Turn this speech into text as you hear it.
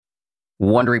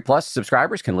Wondery Plus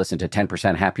subscribers can listen to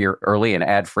 10% Happier early and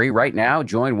ad-free right now.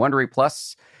 Join Wondery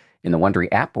Plus in the Wondery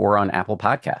app or on Apple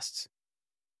Podcasts.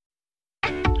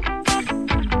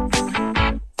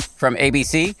 From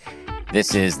ABC,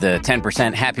 this is the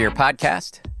 10% Happier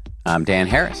podcast. I'm Dan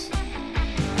Harris.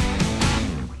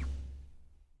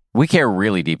 We care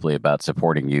really deeply about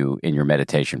supporting you in your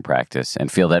meditation practice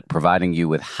and feel that providing you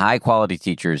with high-quality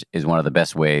teachers is one of the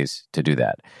best ways to do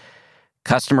that.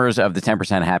 Customers of the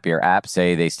 10% Happier app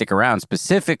say they stick around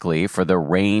specifically for the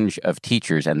range of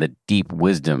teachers and the deep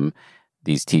wisdom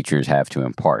these teachers have to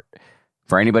impart.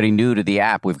 For anybody new to the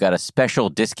app, we've got a special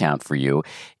discount for you.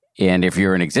 And if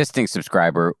you're an existing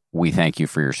subscriber, we thank you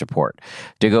for your support.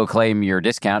 To go claim your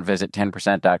discount, visit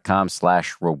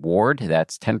 10%.com/reward.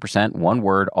 That's 10%, one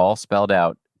word, all spelled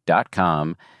out,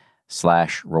 .com/reward.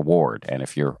 And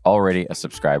if you're already a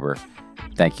subscriber,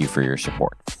 thank you for your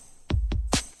support.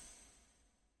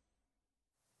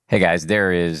 Hey guys,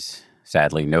 there is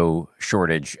sadly no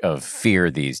shortage of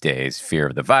fear these days. Fear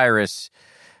of the virus,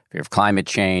 fear of climate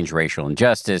change, racial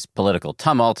injustice, political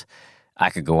tumult. I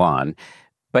could go on.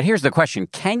 But here's the question.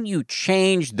 Can you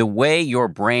change the way your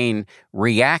brain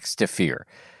reacts to fear?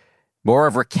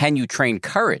 Moreover, can you train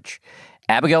courage?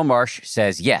 Abigail Marsh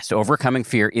says yes, overcoming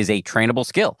fear is a trainable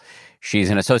skill.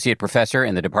 She's an associate professor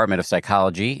in the Department of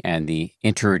Psychology and the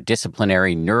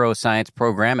Interdisciplinary Neuroscience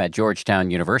program at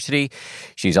Georgetown University.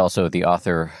 She's also the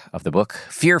author of the book,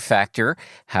 Fear Factor: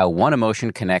 How One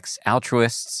Emotion Connects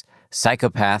Altruists,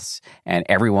 Psychopaths, and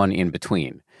Everyone in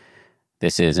Between.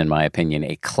 This is, in my opinion,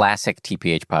 a classic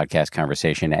TPH podcast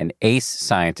conversation, an ace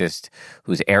scientist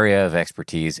whose area of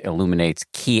expertise illuminates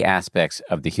key aspects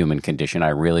of the human condition. I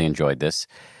really enjoyed this.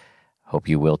 Hope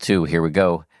you will too. Here we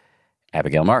go.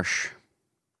 Abigail Marsh.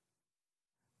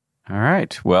 All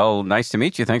right. Well, nice to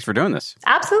meet you. Thanks for doing this.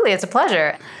 Absolutely. It's a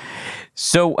pleasure.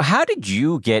 So how did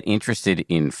you get interested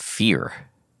in fear?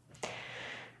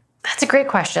 That's a great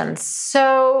question.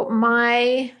 So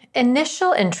my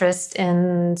initial interest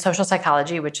in social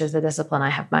psychology, which is the discipline I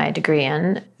have my degree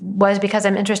in, was because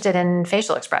I'm interested in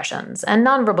facial expressions and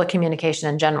nonverbal communication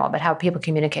in general, but how people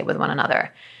communicate with one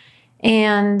another.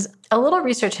 And a little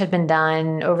research had been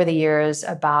done over the years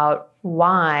about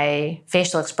why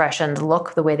facial expressions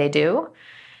look the way they do.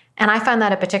 And I found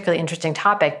that a particularly interesting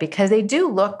topic because they do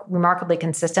look remarkably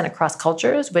consistent across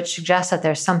cultures, which suggests that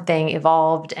there's something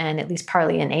evolved and at least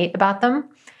partly innate about them.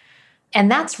 And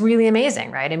that's really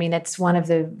amazing, right? I mean, it's one of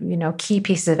the, key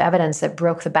pieces of evidence that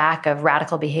broke the back of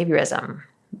radical behaviorism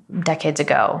decades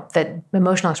ago, that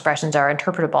emotional expressions are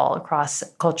interpretable across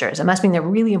cultures. It must mean they're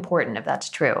really important if that's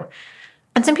true.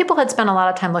 And some people had spent a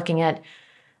lot of time looking at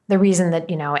the reason that,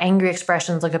 angry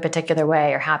expressions look a particular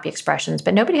way or happy expressions,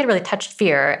 but nobody had really touched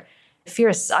fear. Fear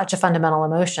is such a fundamental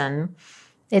emotion.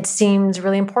 It seems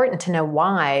really important to know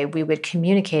why we would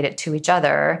communicate it to each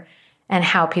other and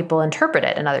how people interpret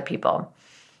it in other people.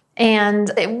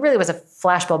 And it really was a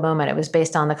flashbulb moment. It was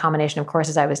based on the combination of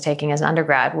courses I was taking as an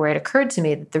undergrad, where it occurred to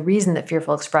me that the reason that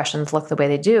fearful expressions look the way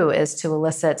they do is to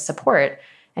elicit support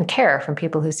and care from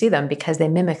people who see them because they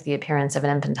mimic the appearance of an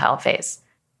infantile face.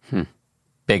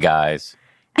 Big eyes.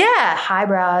 Yeah,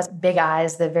 eyebrows, big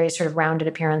eyes, the very sort of rounded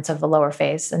appearance of the lower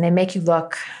face, and they make you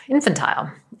look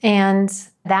infantile. And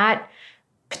that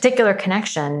particular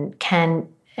connection can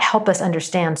help us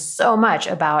understand so much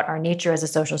about our nature as a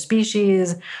social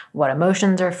species, what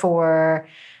emotions are for,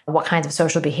 what kinds of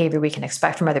social behavior we can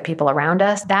expect from other people around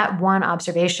us. That one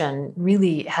observation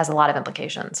really has a lot of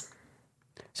implications.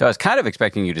 So I was kind of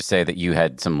expecting you to say that you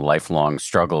had some lifelong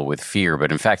struggle with fear,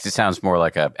 but in fact, it sounds more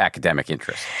like an academic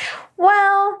interest.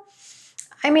 Well,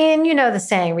 I mean, the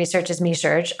saying, research is me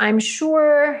search. I'm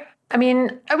sure, I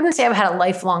wouldn't say I've had a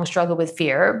lifelong struggle with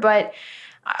fear, but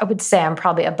I would say I'm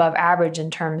probably above average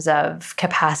in terms of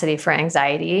capacity for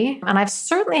anxiety. And I've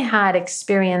certainly had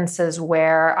experiences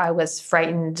where I was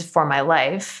frightened for my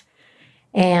life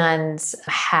and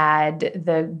had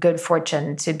the good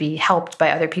fortune to be helped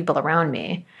by other people around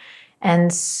me.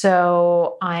 And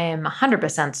so I am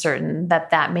 100% certain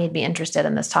that made me interested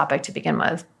in this topic to begin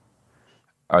with.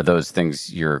 Are those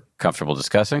things you're comfortable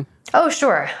discussing? Oh,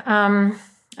 sure.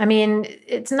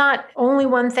 It's not only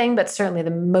one thing, but certainly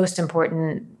the most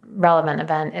important relevant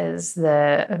event is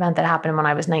the event that happened when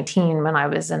I was 19, when I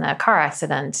was in a car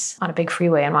accident on a big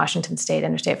freeway in Washington State,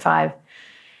 Interstate 5.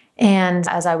 And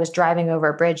as I was driving over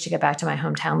a bridge to get back to my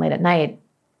hometown late at night,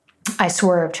 I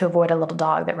swerved to avoid a little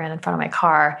dog that ran in front of my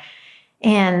car.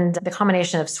 And the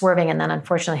combination of swerving and then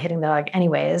unfortunately hitting the dog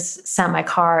anyways sent my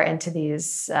car into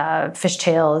these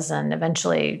fishtails and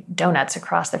eventually donuts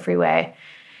across the freeway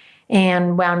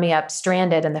and wound me up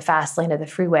stranded in the fast lane of the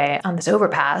freeway on this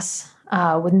overpass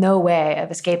with no way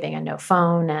of escaping and no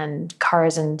phone and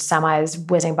cars and semis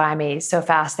whizzing by me so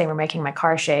fast they were making my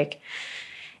car shake.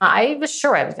 I was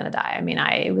sure I was going to die. I mean,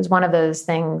 it was one of those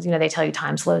things, they tell you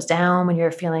time slows down when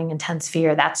you're feeling intense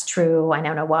fear. That's true. I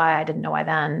now know why. I didn't know why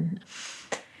then.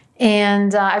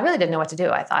 And I really didn't know what to do.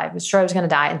 I was sure I was going to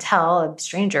die until a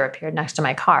stranger appeared next to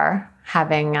my car,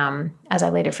 having, as I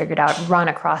later figured out, run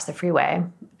across the freeway,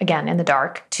 again, in the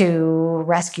dark, to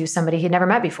rescue somebody he'd never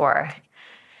met before.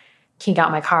 He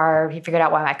got my car. He figured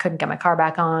out why I couldn't get my car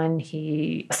back on.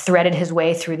 He threaded his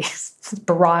way through this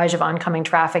barrage of oncoming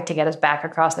traffic to get us back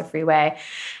across the freeway.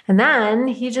 And then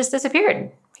he just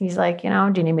disappeared. He's like, do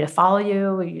you need me to follow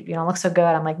you? You don't look so good.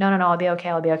 I'm like, no, I'll be okay.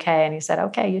 I'll be okay. And he said,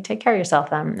 okay, you take care of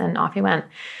yourself then. And off he went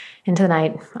into the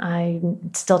night. I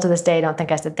still to this day don't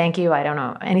think I said thank you. I don't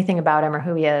know anything about him or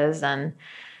who he is. And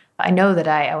I know that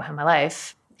I owe him my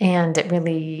life. And it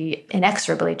really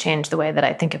inexorably changed the way that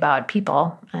I think about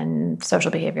people and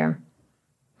social behavior.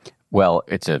 Well,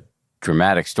 it's a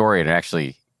dramatic story, and it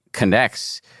actually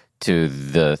connects to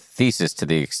the thesis to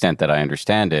the extent that I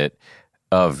understand it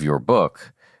of your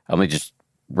book. Let me just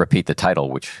repeat the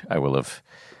title, which I will have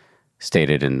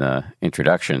stated in the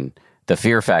introduction. The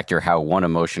Fear Factor: How One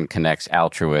Emotion Connects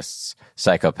Altruists,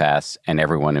 Psychopaths, and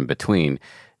Everyone in Between.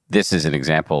 This is an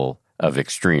example of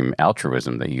extreme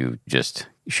altruism that you just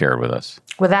shared with us.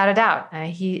 Without a doubt.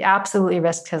 He absolutely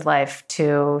risked his life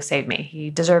to save me. He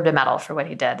deserved a medal for what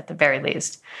he did, at the very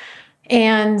least.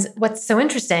 And what's so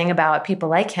interesting about people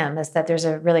like him is that there's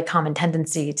a really common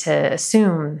tendency to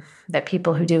assume that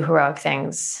people who do heroic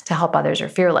things to help others are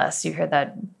fearless. You hear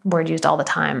that word used all the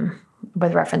time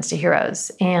with reference to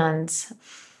heroes. And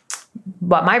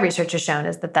what my research has shown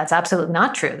is that that's absolutely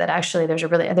not true, that actually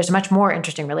there's a much more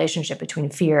interesting relationship between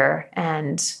fear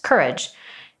and courage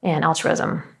and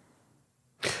altruism.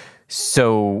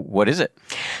 So what is it?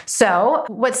 So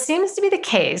what seems to be the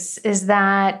case is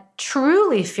that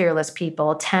truly fearless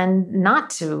people tend not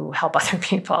to help other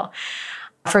people.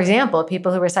 For example,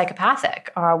 people who are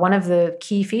psychopathic are one of the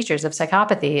key features of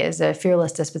psychopathy is a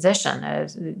fearless disposition, a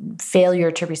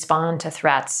failure to respond to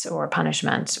threats or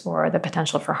punishment or the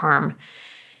potential for harm.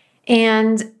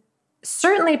 And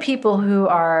certainly people who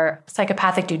are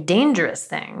psychopathic do dangerous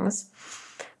things,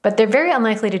 but they're very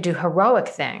unlikely to do heroic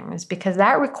things because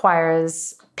that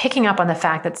requires picking up on the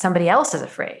fact that somebody else is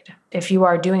afraid. If you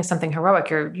are doing something heroic,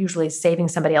 you're usually saving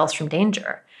somebody else from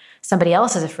danger. Somebody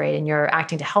else is afraid and you're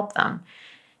acting to help them.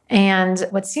 And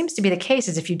what seems to be the case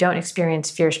is if you don't experience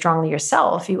fear strongly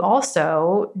yourself, you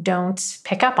also don't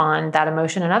pick up on that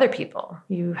emotion in other people.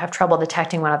 You have trouble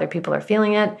detecting when other people are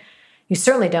feeling it. You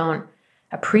certainly don't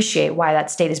appreciate why that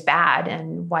state is bad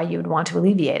and why you would want to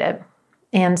alleviate it.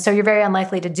 And so you're very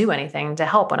unlikely to do anything to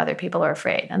help when other people are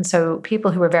afraid. And so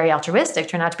people who are very altruistic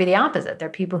turn out to be the opposite. They're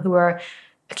people who are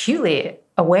acutely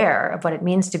aware of what it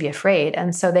means to be afraid.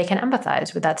 And so they can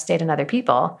empathize with that state in other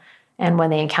people. And when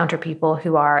they encounter people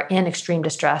who are in extreme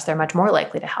distress, they're much more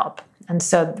likely to help. And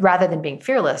so rather than being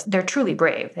fearless, they're truly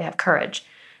brave. They have courage,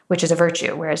 which is a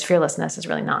virtue, whereas fearlessness is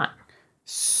really not.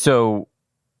 So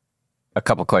a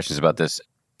couple questions about this.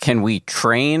 Can we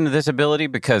train this ability?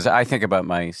 Because I think about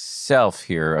myself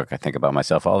here. I think about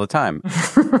myself all the time.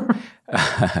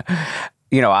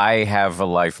 I have a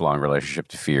lifelong relationship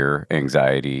to fear,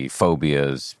 anxiety,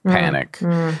 phobias, panic.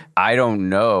 I don't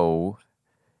know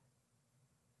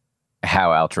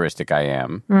how altruistic I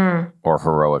am or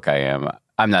heroic I am.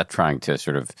 I'm not trying to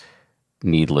sort of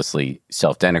needlessly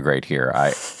self-denigrate here.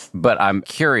 But I'm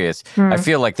curious. I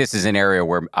feel like this is an area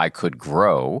where I could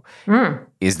grow.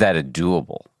 Is that a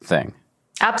doable thing?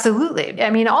 Absolutely. I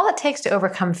mean, all it takes to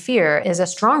overcome fear is a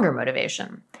stronger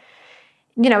motivation.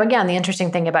 Again, the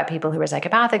interesting thing about people who are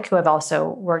psychopathic, who I've also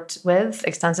worked with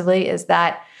extensively, is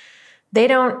that they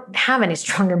don't have any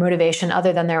stronger motivation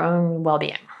other than their own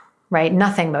well-being, right?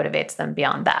 Nothing motivates them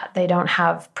beyond that. They don't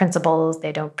have principles.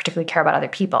 They don't particularly care about other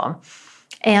people.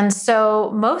 And so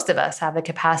most of us have the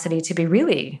capacity to be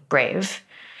really brave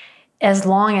as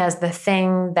long as the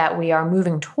thing that we are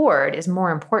moving toward is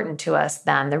more important to us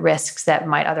than the risks that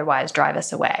might otherwise drive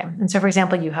us away. And so, for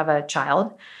example, you have a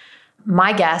child.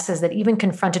 My guess is that even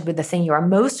confronted with the thing you are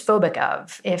most phobic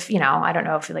of, if, I don't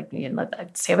know if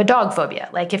let's say you have a dog phobia.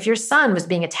 Like if your son was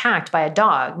being attacked by a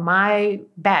dog, my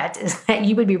bet is that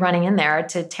you would be running in there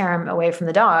to tear him away from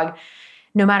the dog,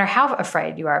 no matter how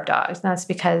afraid you are of dogs. And that's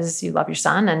because you love your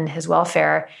son and his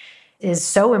welfare is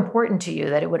so important to you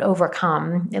that it would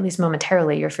overcome, at least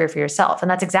momentarily, your fear for yourself.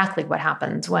 And that's exactly what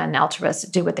happens when altruists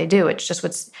do what they do. It's just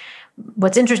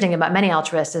what's interesting about many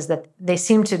altruists is that they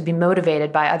seem to be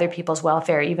motivated by other people's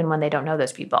welfare even when they don't know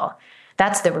those people.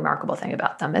 That's the remarkable thing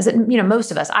about them is that,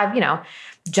 most of us, I've,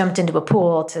 jumped into a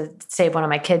pool to save one of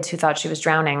my kids who thought she was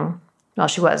drowning. Well,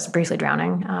 she was briefly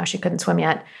drowning. She couldn't swim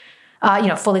yet.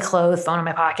 Fully clothed, phone in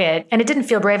my pocket. And it didn't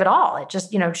feel brave at all. It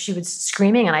just, she was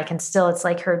screaming and I can still, it's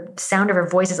like her sound of her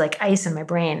voice is like ice in my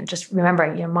brain. Just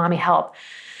remembering, mommy, help.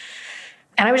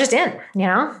 And I was just in,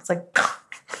 it's like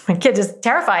my kid is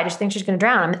terrified. She thinks she's going to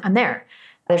drown. I'm there.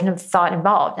 There's no thought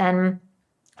involved. And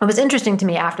what was interesting to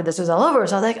me after this was all over,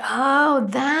 so I was like, oh,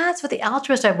 that's what the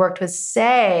altruists I've worked with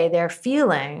say they're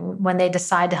feeling when they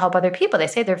decide to help other people. They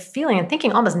say they're feeling and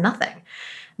thinking almost nothing.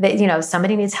 That,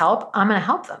 somebody needs help, I'm going to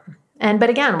help them.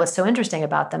 But again, what's so interesting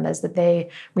about them is that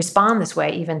they respond this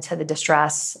way even to the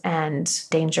distress and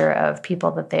danger of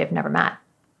people that they've never met.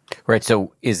 Right.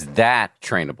 So is that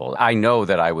trainable? I know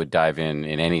that I would dive in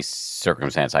any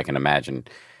circumstance I can imagine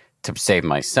to save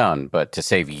my son, but to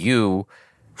save you,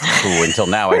 who until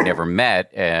now I'd never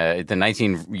met, the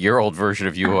 19-year-old version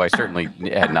of you who I certainly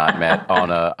had not met on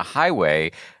a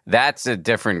highway, that's a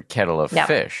different kettle of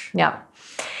fish.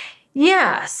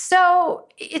 Yeah, so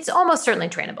it's almost certainly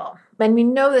trainable. And we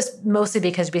know this mostly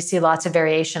because we see lots of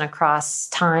variation across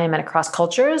time and across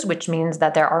cultures, which means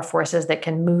that there are forces that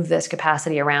can move this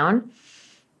capacity around.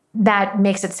 That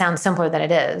makes it sound simpler than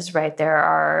it is, right? There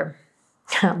are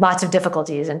lots of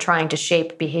difficulties in trying to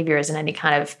shape behaviors in any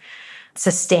kind of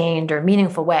sustained or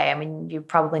meaningful way. I mean, you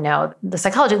probably know the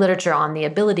psychology literature on the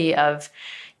ability of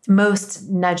most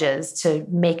nudges to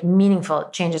make meaningful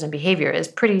changes in behavior is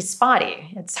pretty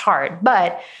spotty. It's hard,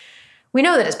 but we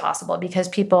know that it's possible because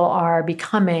people are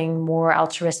becoming more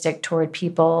altruistic toward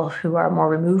people who are more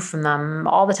removed from them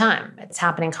all the time. It's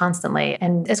happening constantly.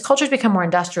 And as cultures become more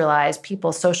industrialized,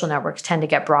 people's social networks tend to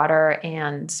get broader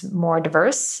and more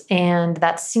diverse. And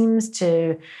that seems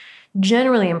to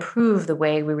generally improve the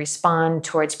way we respond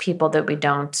towards people that we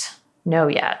don't know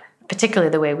yet, particularly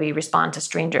the way we respond to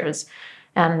strangers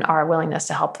and our willingness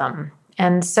to help them.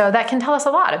 And so that can tell us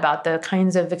a lot about the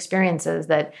kinds of experiences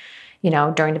that,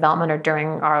 during development or during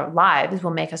our lives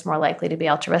will make us more likely to be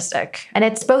altruistic. And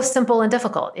it's both simple and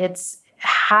difficult. It's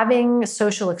having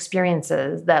social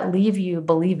experiences that leave you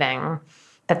believing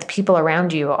that the people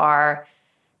around you are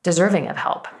deserving of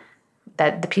help,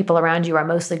 that the people around you are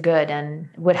mostly good and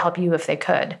would help you if they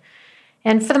could.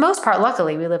 And for the most part,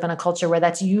 luckily, we live in a culture where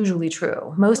that's usually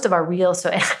true. Most of our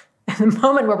the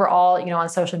moment where we're all, on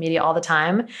social media all the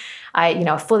time,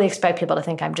 I, fully expect people to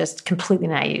think I'm just completely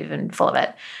naive and full of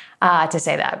it to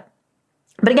say that.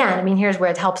 But again, here's where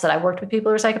it helps that I worked with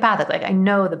people who are psychopathic. Like, I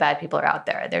know the bad people are out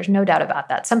there. There's no doubt about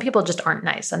that. Some people just aren't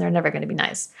nice, and they're never going to be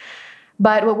nice.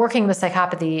 But what working with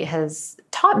psychopathy has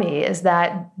taught me is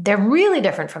that they're really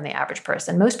different from the average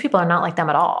person. Most people are not like them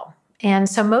at all. And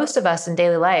so most of us in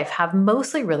daily life have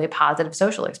mostly really positive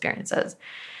social experiences.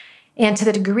 And to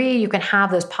the degree you can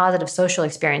have those positive social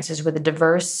experiences with a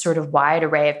diverse, sort of wide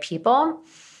array of people,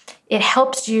 it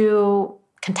helps you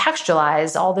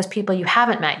contextualize all those people you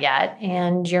haven't met yet.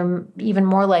 And you're even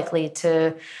more likely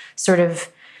to sort of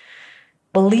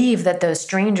believe that those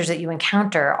strangers that you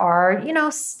encounter are,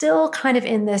 still kind of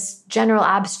in this general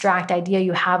abstract idea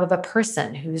you have of a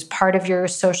person who's part of your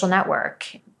social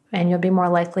network. And you'll be more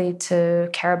likely to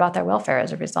care about their welfare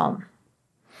as a result.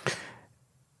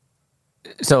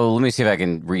 So let me see if I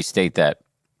can restate that.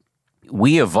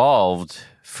 We evolved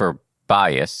for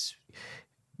bias.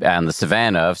 On the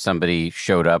savannah, if somebody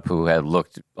showed up who had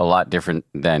looked a lot different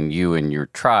than you and your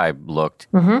tribe looked,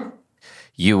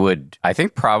 you would, I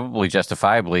think, probably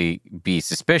justifiably be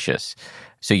suspicious.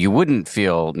 So you wouldn't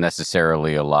feel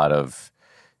necessarily a lot of,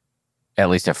 at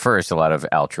least at first, a lot of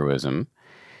altruism.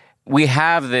 We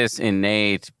have this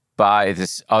innate by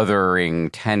this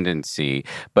othering tendency,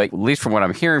 but at least from what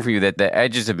I'm hearing from you, that the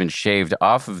edges have been shaved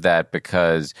off of that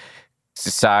because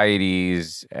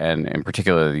societies, and in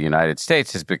particular the United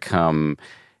States, has become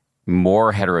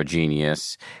more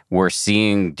heterogeneous. We're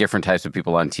seeing different types of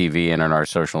people on TV and on our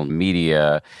social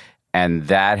media, and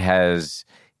that has,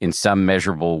 in some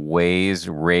measurable ways,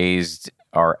 raised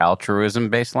our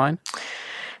altruism baseline?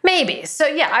 Maybe. So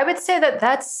yeah, I would say that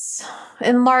that's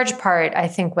in large part, I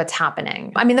think, what's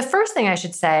happening. The first thing I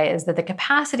should say is that the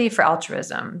capacity for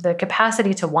altruism, the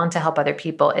capacity to want to help other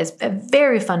people, is a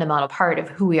very fundamental part of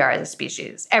who we are as a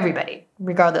species. Everybody,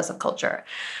 regardless of culture.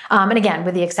 And again,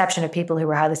 with the exception of people who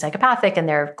are highly psychopathic, and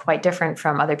they're quite different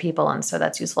from other people, and so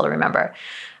that's useful to remember.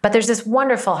 But there's this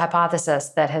wonderful hypothesis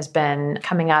that has been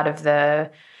coming out of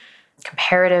the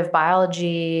comparative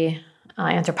biology,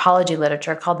 anthropology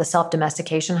literature called the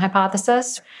self-domestication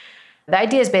hypothesis. The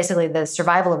idea is basically the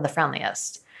survival of the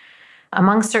friendliest.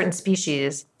 Among certain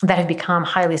species that have become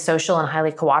highly social and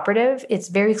highly cooperative, it's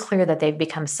very clear that they've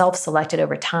become self-selected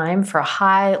over time for a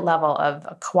high level of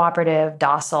a cooperative,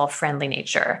 docile, friendly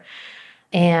nature.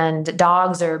 And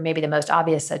dogs are maybe the most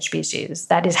obvious such species.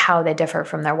 That is how they differ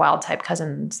from their wild-type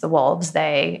cousins, the wolves.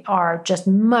 They are just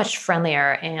much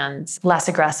friendlier and less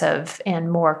aggressive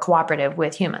and more cooperative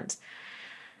with humans.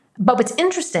 But what's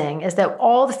interesting is that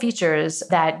all the features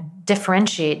that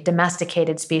differentiate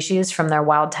domesticated species from their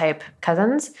wild-type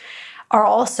cousins are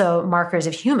also markers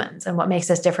of humans and what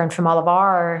makes us different from all of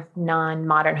our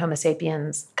non-modern Homo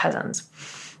sapiens cousins.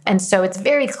 And so it's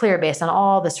very clear based on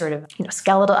all the sort of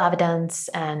skeletal evidence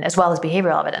and as well as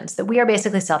behavioral evidence that we are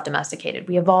basically self-domesticated.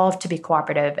 We evolved to be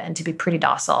cooperative and to be pretty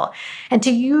docile and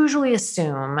to usually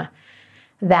assume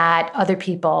that other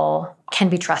people can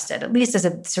be trusted, at least as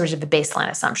a sort of a baseline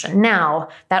assumption. Now,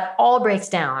 that all breaks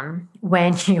down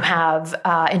when you have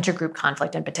intergroup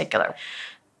conflict in particular,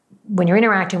 when you're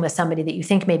interacting with somebody that you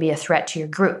think may be a threat to your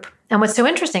group. And what's so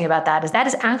interesting about that is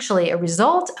actually a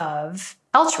result of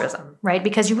altruism, right?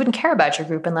 Because you wouldn't care about your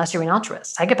group unless you're an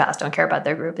altruist. Psychopaths don't care about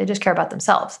their group. They just care about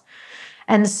themselves.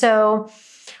 And so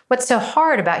what's so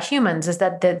hard about humans is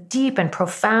that the deep and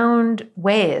profound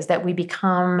ways that we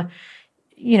become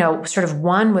sort of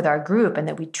one with our group and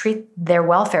that we treat their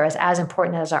welfare as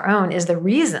important as our own is the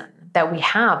reason that we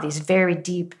have these very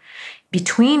deep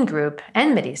between group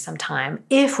enmities sometimes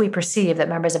if we perceive that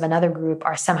members of another group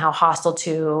are somehow hostile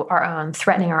to our own,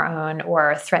 threatening our own,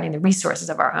 or threatening the resources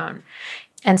of our own.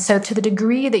 And so to the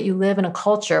degree that you live in a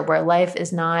culture where life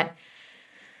is not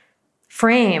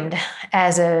framed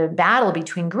as a battle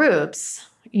between groups,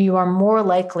 you are more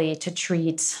likely to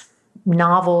treat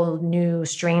novel, new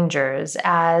strangers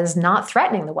as not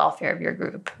threatening the welfare of your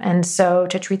group. And so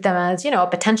to treat them as, a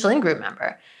potential in-group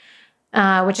member,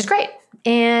 which is great.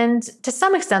 And to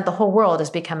some extent, the whole world is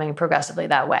becoming progressively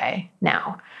that way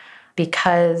now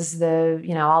because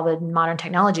all the modern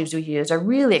technologies we use are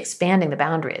really expanding the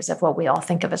boundaries of what we all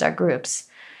think of as our groups.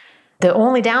 The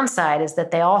only downside is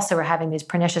that they also are having these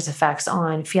pernicious effects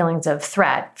on feelings of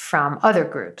threat from other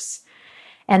groups.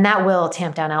 And that will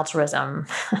tamp down altruism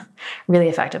really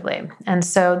effectively. And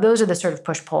so those are the sort of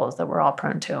push-pulls that we're all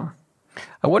prone to.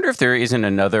 I wonder if there isn't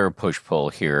another push-pull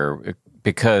here,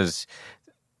 because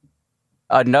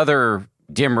another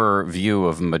dimmer view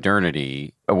of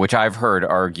modernity, which I've heard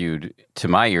argued to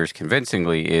my ears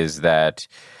convincingly, is that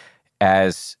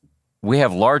as we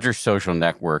have larger social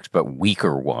networks but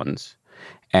weaker ones,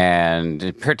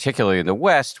 and particularly in the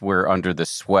West, we're under the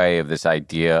sway of this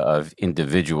idea of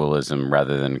individualism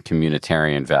rather than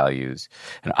communitarian values.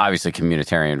 And obviously,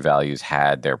 communitarian values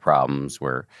had their problems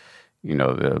where,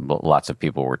 lots of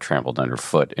people were trampled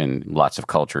underfoot in lots of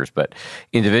cultures. But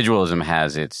individualism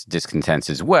has its discontents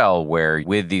as well, where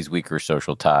with these weaker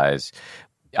social ties,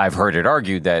 I've heard it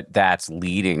argued that that's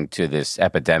leading to this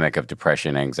epidemic of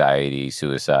depression, anxiety,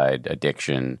 suicide,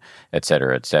 addiction, et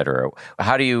cetera, et cetera.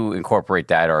 How do you incorporate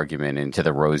that argument into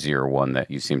the rosier one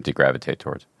that you seem to gravitate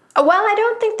towards? Well, I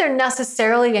don't think they're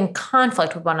necessarily in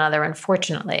conflict with one another,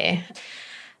 unfortunately.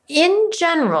 In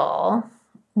general,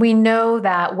 we know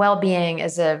that well-being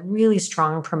is a really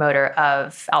strong promoter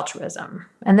of altruism.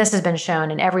 And this has been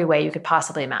shown in every way you could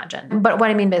possibly imagine. But what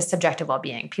I mean by subjective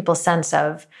well-being, people's sense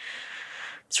of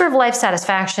sort of life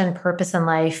satisfaction, purpose in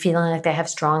life, feeling like they have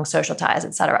strong social ties,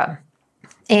 et cetera.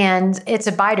 And it's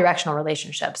a bidirectional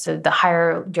relationship. So the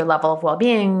higher your level of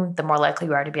well-being, the more likely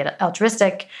you are to be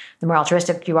altruistic. The more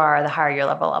altruistic you are, the higher your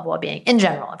level of well-being in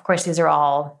general. Of course, these are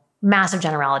all massive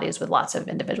generalities with lots of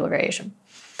individual variation.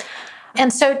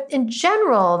 And so in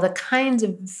general, the kinds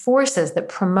of forces that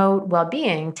promote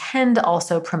well-being tend to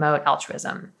also promote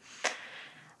altruism.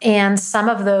 And some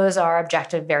of those are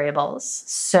objective variables.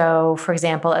 So, for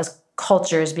example, as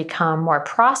cultures become more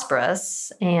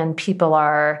prosperous and people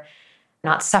are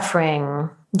not suffering,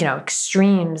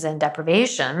 extremes and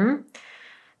deprivation,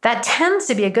 that tends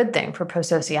to be a good thing for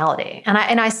prosociality. And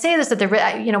I say this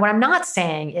what I'm not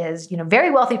saying is,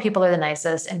 very wealthy people are the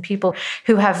nicest and people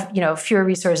who have, fewer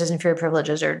resources and fewer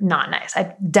privileges are not nice.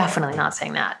 I'm definitely not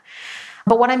saying that.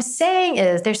 But what I'm saying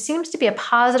is there seems to be a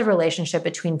positive relationship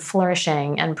between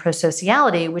flourishing and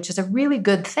prosociality, which is a really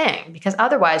good thing, because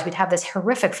otherwise we'd have this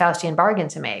horrific Faustian bargain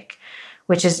to make,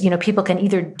 which is, people can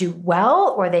either do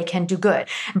well or they can do good,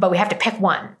 but we have to pick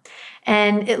one.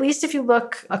 And at least if you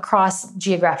look across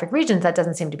geographic regions, that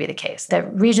doesn't seem to be the case.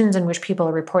 That regions in which people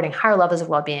are reporting higher levels of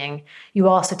well-being, you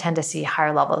also tend to see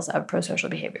higher levels of prosocial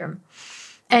behavior.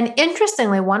 And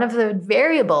interestingly, one of the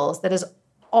variables that is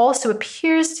also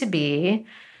appears to be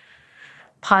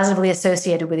positively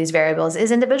associated with these variables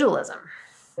is individualism,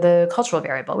 the cultural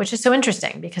variable, which is so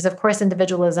interesting because, of course,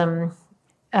 individualism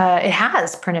it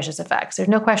has pernicious effects. There's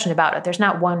no question about it. There's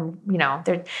not one,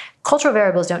 cultural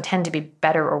variables don't tend to be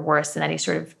better or worse in any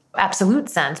sort of absolute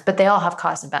sense, but they all have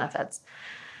costs and benefits.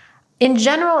 In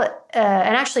general,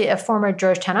 and actually a former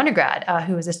Georgetown undergrad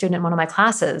who was a student in one of my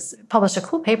classes published a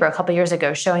cool paper a couple years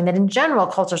ago showing that in general,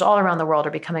 cultures all around the world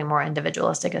are becoming more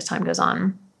individualistic as time goes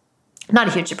on. Not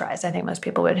a huge surprise. I think most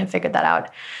people would have figured that out.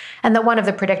 And that one of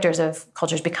the predictors of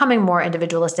cultures becoming more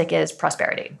individualistic is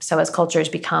prosperity. So as cultures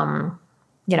become,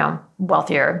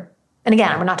 wealthier, and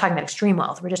again, we're not talking about extreme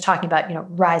wealth. We're just talking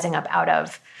about, rising up out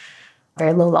of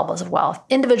very low levels of wealth.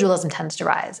 Individualism tends to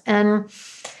rise. And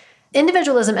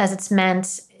individualism, as it's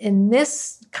meant in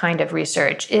this kind of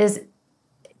research, is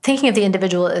thinking of the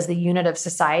individual as the unit of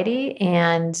society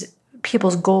and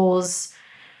people's goals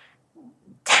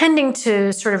tending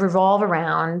to sort of revolve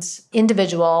around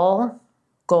individual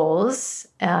goals,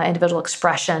 individual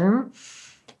expression,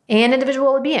 and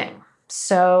individual well-being.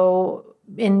 So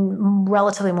in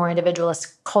relatively more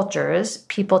individualist cultures,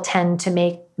 people tend to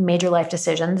make major life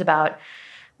decisions about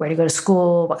where to go to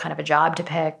school, what kind of a job to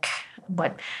pick,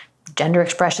 what gender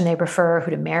expression they prefer,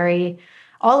 who to marry.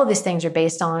 All of these things are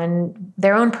based on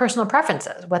their own personal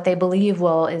preferences, what they believe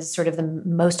is sort of the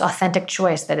most authentic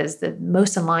choice that is the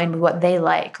most in line with what they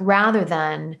like, rather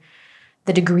than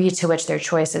the degree to which their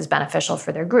choice is beneficial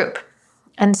for their group.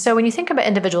 And so when you think about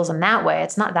individualism that way,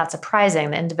 it's not that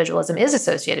surprising that individualism is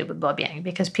associated with well-being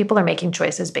because people are making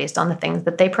choices based on the things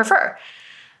that they prefer.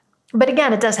 But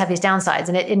again, it does have these downsides,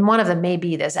 and one of them may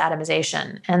be this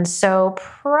atomization. And so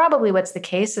probably what's the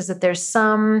case is that there's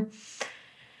some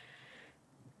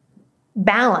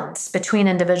balance between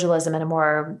individualism and a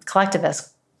more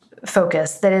collectivist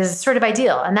focus that is sort of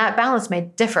ideal. And that balance may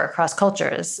differ across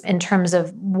cultures in terms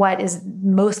of what is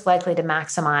most likely to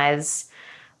maximize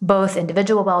both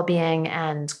individual well-being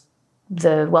and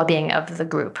the well-being of the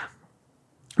group.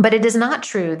 But it is not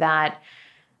true that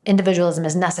individualism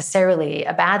is necessarily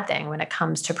a bad thing when it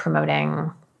comes to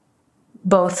promoting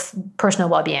both personal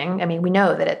well-being. I mean, we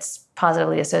know that it's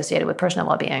positively associated with personal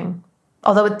well-being,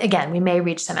 although, again, we may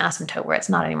reach some asymptote where it's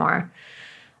not anymore.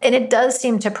 And it does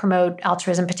seem to promote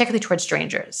altruism, particularly towards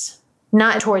strangers,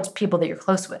 not towards people that you're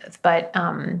close with. But,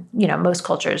 most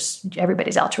cultures,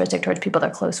 everybody's altruistic towards people they're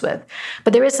close with.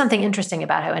 But there is something interesting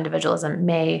about how individualism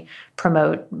may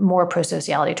promote more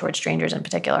prosociality towards strangers in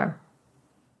particular.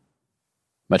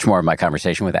 Much more of my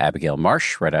conversation with Abigail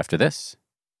Marsh right after this.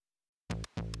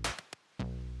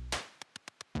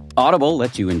 Audible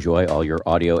lets you enjoy all your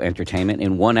audio entertainment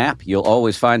in one app. You'll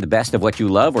always find the best of what you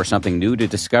love or something new to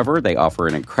discover. They offer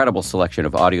an incredible selection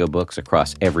of audiobooks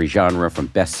across every genre, from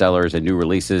bestsellers and new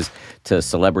releases to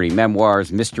celebrity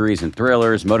memoirs, mysteries and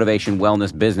thrillers, motivation,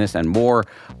 wellness, business, and more.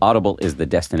 Audible is the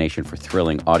destination for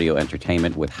thrilling audio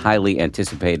entertainment with highly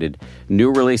anticipated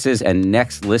new releases and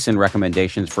next listen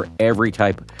recommendations for every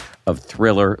type of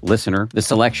thriller listener. The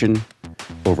selection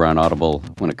over on Audible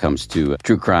when it comes to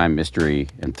true crime, mystery,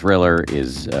 and thriller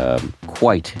is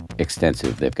quite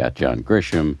extensive. They've got John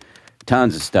Grisham,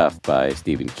 tons of stuff by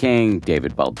Stephen King,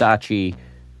 David Baldacci.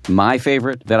 My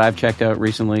favorite that I've checked out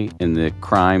recently in the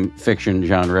crime fiction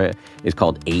genre is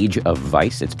called Age of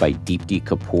Vice. It's by Deepti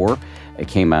Kapoor. It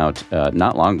came out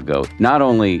not long ago. Not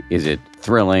only is it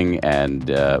thrilling and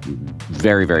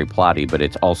very, very plotty, but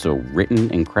it's also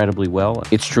written incredibly well.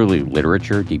 It's truly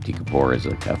literature. Deepti Kapoor is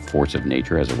a force of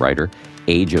nature as a writer.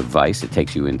 Age of Vice, it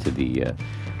takes you into the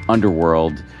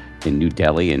underworld in New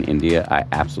Delhi in India. I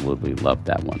absolutely love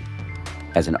that one.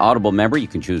 As an Audible member, you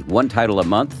can choose one title a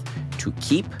month to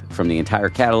keep from the entire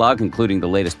catalog, including the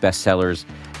latest bestsellers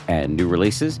and new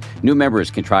releases. New members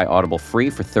can try Audible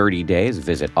free for 30 days.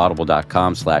 Visit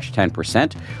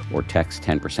audible.com/10% or text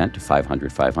 10% to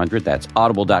 500-500. That's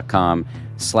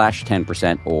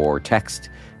audible.com/10% or text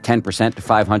 10% to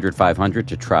 500-500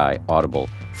 to try Audible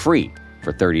free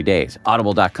for 30 days.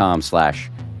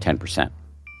 Audible.com/10%.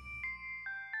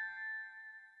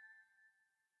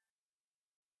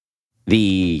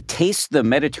 The Taste the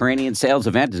Mediterranean sales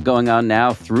event is going on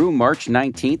now through March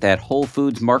 19th at Whole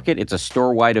Foods Market. It's a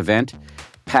store-wide event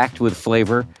packed with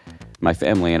flavor. My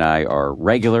family and I are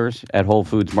regulars at Whole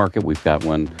Foods Market. We've got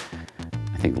one,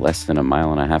 I think, less than a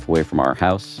mile and a half away from our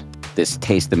house. This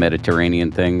Taste the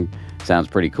Mediterranean thing sounds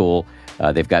pretty cool.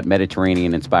 They've got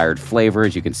Mediterranean-inspired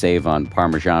flavors. You can save on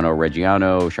Parmigiano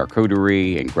Reggiano,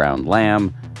 charcuterie, and ground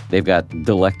lamb. They've got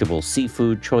delectable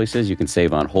seafood choices. You can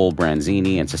save on whole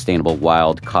branzini and sustainable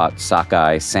wild-caught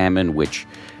sockeye salmon, which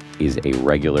is a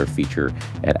regular feature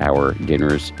at our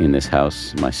dinners in this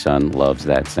house. My son loves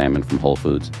that salmon from Whole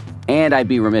Foods. And I'd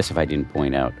be remiss if I didn't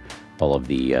point out all of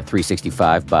the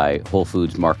 365 by Whole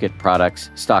Foods Market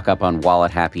products. Stock up on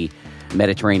wallet-happy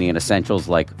Mediterranean essentials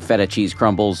like feta cheese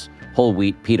crumbles, whole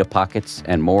wheat pita pockets,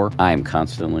 and more. I am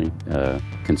constantly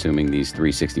consuming these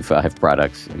 365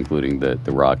 products, including the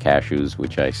raw cashews,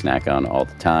 which I snack on all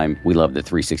the time. We love the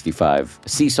 365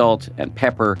 sea salt and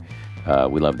pepper.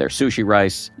 We love their sushi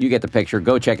rice. You get the picture.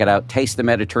 Go check it out. Taste the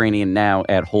Mediterranean now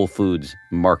at Whole Foods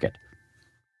Market.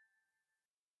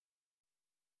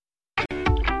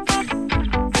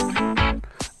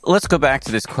 Let's go back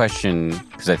to this question,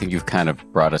 because I think you've kind of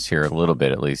brought us here a little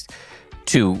bit, at least,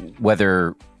 to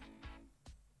whether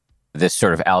this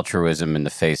sort of altruism in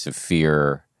the face of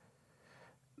fear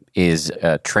is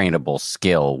a trainable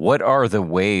skill. What are the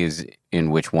ways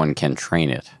in which one can train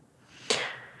it?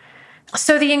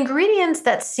 So the ingredients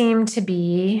that seem to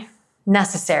be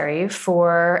necessary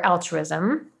for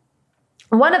altruism,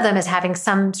 one of them is having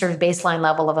some sort of baseline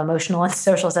level of emotional and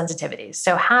social sensitivity.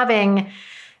 So having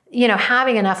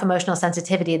enough emotional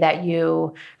sensitivity that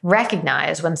you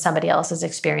recognize when somebody else is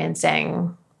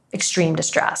experiencing extreme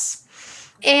distress.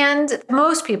 And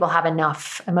most people have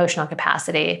enough emotional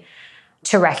capacity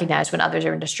to recognize when others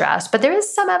are in distress. But there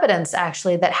is some evidence,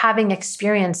 actually, that having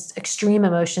experienced extreme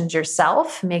emotions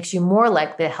yourself makes you more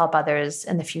likely to help others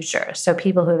in the future. So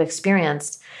people who have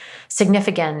experienced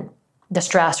significant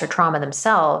distress or trauma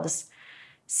themselves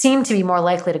seem to be more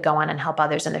likely to go on and help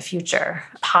others in the future,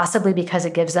 possibly because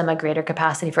it gives them a greater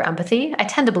capacity for empathy. I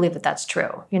tend to believe that that's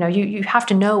true. You have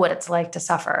to know what it's like to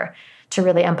suffer to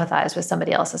really empathize with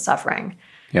somebody else's suffering.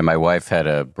 Yeah, my wife had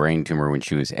a brain tumor when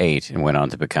she was 8 and went on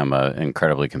to become an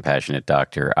incredibly compassionate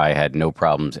doctor. I had no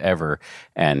problems ever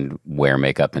and wear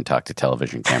makeup and talk to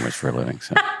television cameras for a living.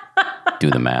 So do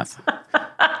the math.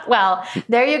 Well,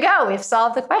 there you go. We've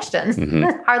solved the question.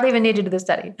 Mm-hmm. Hardly even need to do the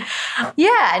study.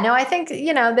 Yeah, no, I think,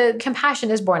 the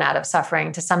compassion is born out of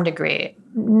suffering to some degree.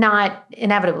 Not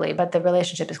inevitably, but the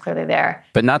relationship is clearly there.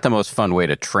 But not the most fun way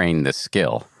to train this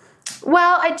skill.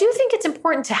 Well, I do think it's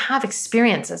important to have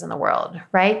experiences in the world,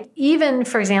 right? Even,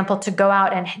 for example, to go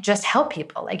out and just help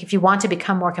people. Like if you want to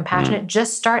become more compassionate,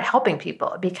 just start helping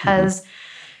people because,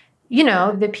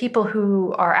 the people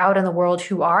who are out in the world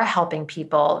who are helping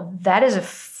people, that is a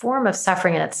form of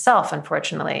suffering in itself,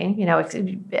 unfortunately.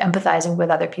 Empathizing with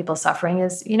other people's suffering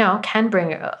is, can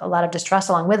bring a lot of distress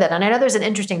along with it. And I know there's an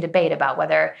interesting debate about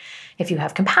whether if you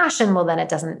have compassion, well, then it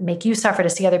doesn't make you suffer to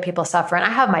see other people suffer. And I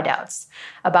have my doubts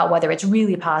about whether it's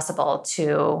really possible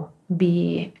to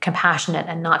be compassionate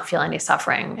and not feel any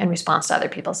suffering in response to other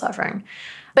people's suffering.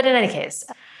 But in any case,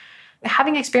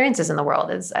 having experiences in the world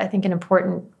is, I think, an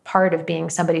important part of being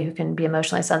somebody who can be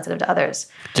emotionally sensitive to others.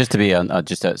 Just to be,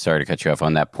 sorry to cut you off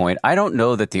on that point. I don't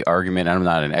know that the argument, I'm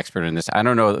not an expert in this, I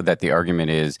don't know that the argument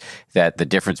is that the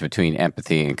difference between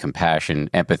empathy and compassion,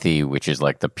 empathy, which is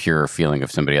like the pure feeling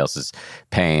of somebody else's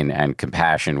pain, and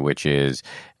compassion, which is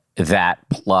that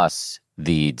plus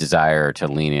the desire to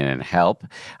lean in and help.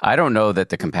 I don't know that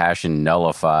the compassion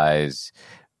nullifies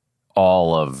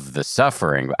all of the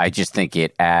suffering. I just think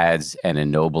it adds an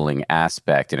ennobling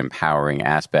aspect, an empowering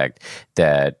aspect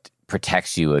that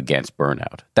protects you against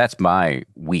burnout. That's my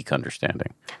weak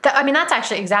understanding. That's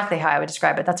actually exactly how I would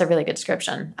describe it. That's a really good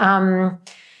description.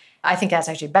 I think that's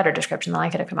actually a better description than I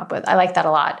could have come up with. I like that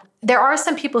a lot. There are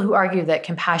some people who argue that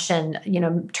compassion,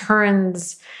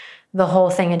 turns the whole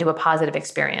thing into a positive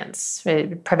experience.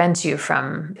 It prevents you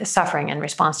from suffering in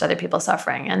response to other people's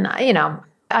suffering. And,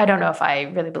 I don't know if I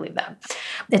really believe that.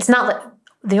 It's not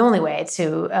the only way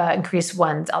to increase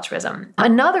one's altruism.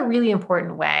 Another really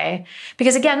important way,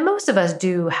 because again, most of us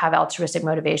do have altruistic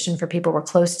motivation for people we're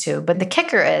close to, but the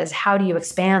kicker is, how do you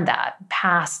expand that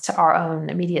past our own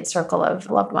immediate circle of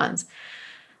loved ones?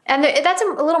 And that's a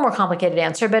little more complicated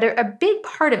answer, but a big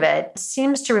part of it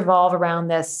seems to revolve around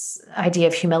this idea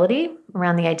of humility,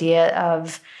 around the idea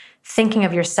of thinking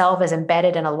of yourself as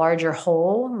embedded in a larger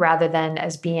whole rather than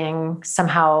as being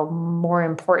somehow more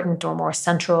important or more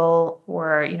central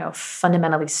or,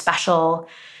 fundamentally special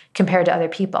compared to other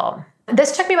people.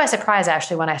 This took me by surprise,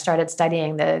 actually, when I started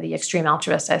studying the extreme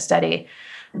altruists I study,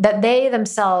 that they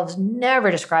themselves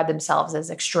never describe themselves as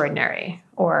extraordinary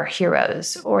or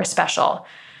heroes or special.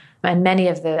 And many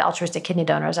of the altruistic kidney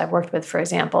donors I've worked with, for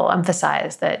example,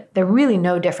 emphasize that they're really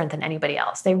no different than anybody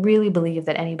else. They really believe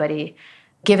that anybody,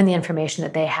 given the information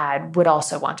that they had, would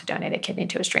also want to donate a kidney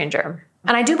to a stranger.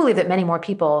 And I do believe that many more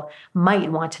people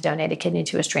might want to donate a kidney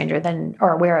to a stranger than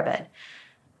are aware of it.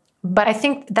 But I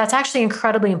think that's actually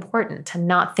incredibly important, to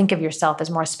not think of yourself as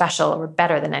more special or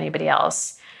better than anybody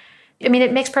else. It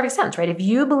makes perfect sense, right? If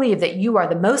you believe that you are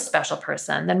the most special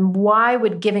person, then why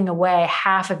would giving away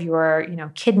half of your,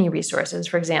 kidney resources,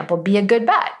 for example, be a good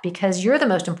bet? Because you're the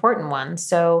most important one.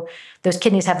 So those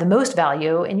kidneys have the most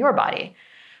value in your body.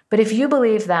 But if you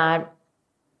believe that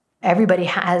everybody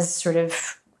has sort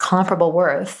of comparable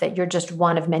worth, that you're just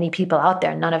one of many people out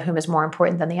there, none of whom is more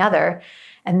important than the other.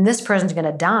 And this person's going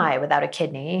to die without a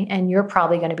kidney, and you're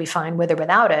probably going to be fine with or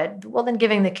without it. Well, then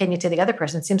giving the kidney to the other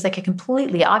person seems like a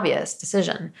completely obvious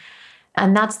decision.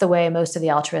 And that's the way most of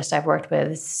the altruists I've worked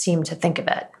with seem to think of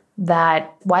it.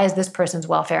 That why is this person's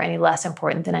welfare any less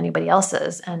important than anybody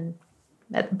else's? And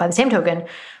by the same token,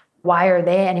 why are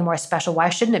they any more special? Why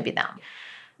shouldn't it be them?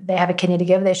 They have a kidney to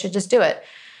give, they should just do it.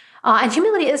 And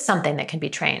humility is something that can be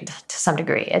trained to some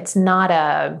degree. It's not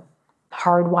a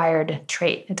hardwired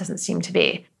trait. It doesn't seem to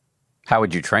be. How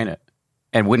would you train it?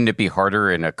 And wouldn't it be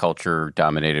harder in a culture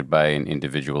dominated by an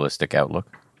individualistic outlook?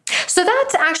 So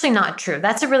that's actually not true.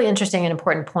 That's a really interesting and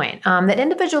important point. That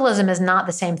individualism is not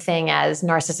the same thing as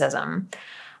narcissism.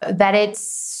 That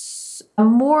it's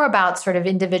more about sort of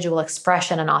individual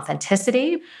expression and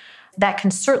authenticity. That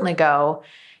can certainly go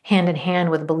hand in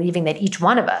hand with believing that each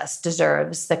one of us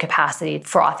deserves the capacity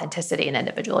for authenticity and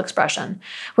individual expression,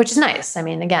 which is nice. I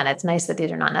mean, again, it's nice that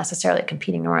these are not necessarily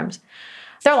competing norms.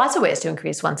 There are lots of ways to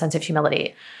increase one's sense of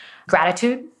humility.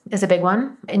 Gratitude is a big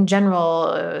one. In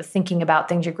general, thinking about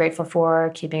things you're grateful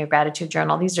for, keeping a gratitude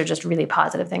journal, these are just really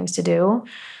positive things to do.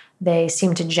 They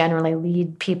seem to generally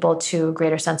lead people to a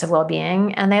greater sense of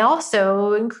well-being. And they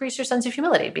also increase your sense of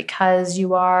humility because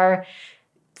you are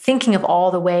thinking of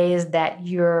all the ways that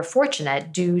you're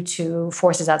fortunate due to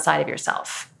forces outside of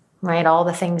yourself, right? All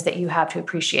the things that you have to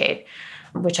appreciate,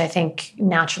 which I think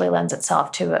naturally lends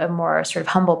itself to a more sort of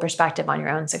humble perspective on your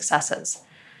own successes.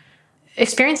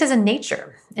 Experiences in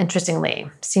nature, interestingly,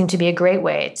 seem to be a great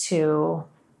way to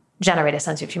generate a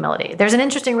sense of humility. There's an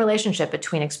interesting relationship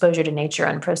between exposure to nature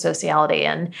and prosociality.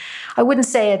 And I wouldn't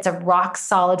say it's a rock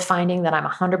solid finding that I'm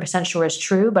 100% sure is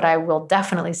true, but I will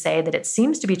definitely say that it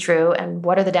seems to be true. And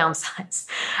what are the downsides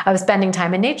of spending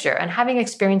time in nature and having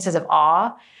experiences of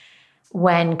awe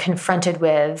when confronted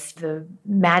with the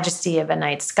majesty of a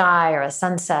night sky or a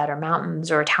sunset or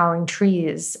mountains or towering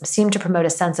trees seem to promote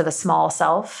a sense of a small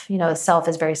self. You know, the self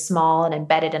is very small and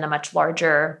embedded in a much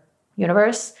larger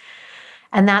universe.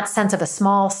 And that sense of a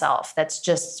small self that's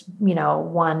just, you know,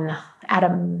 one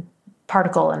atom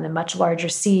particle in a much larger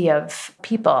sea of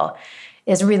people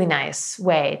is a really nice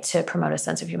way to promote a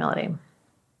sense of humility.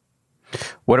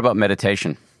 What about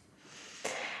meditation?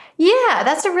 Yeah,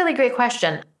 that's a really great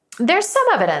question. There's some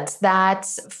evidence that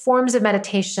forms of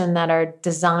meditation that are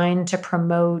designed to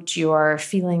promote your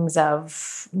feelings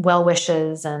of well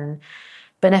wishes and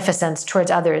beneficence towards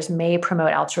others may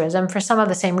promote altruism for some of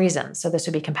the same reasons. So this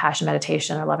would be compassion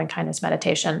meditation or loving kindness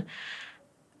meditation.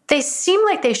 They seem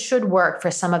like they should work for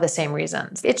some of the same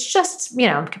reasons. It's just, you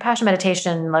know, compassion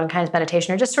meditation, loving kindness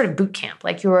meditation are just sort of boot camp.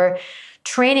 Like you're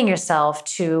training yourself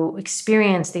to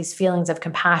experience these feelings of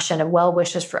compassion, of well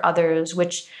wishes for others,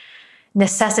 which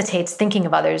necessitates thinking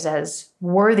of others as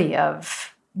worthy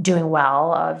of doing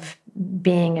well, of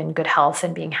being in good health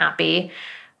and being happy,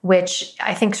 which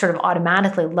I think sort of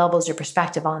automatically levels your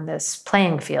perspective on this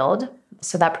playing field.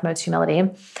 So that promotes humility.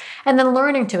 And then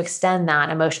learning to extend that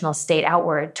emotional state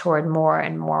outward toward more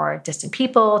and more distant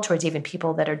people, towards even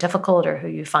people that are difficult or who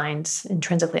you find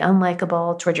intrinsically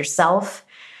unlikable, toward yourself.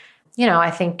 You know,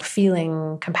 I think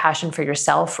feeling compassion for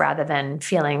yourself rather than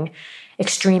feeling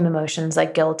extreme emotions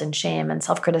like guilt and shame and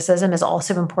self-criticism is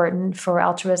also important for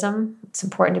altruism. It's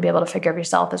important to be able to forgive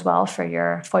yourself as well for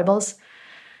your foibles.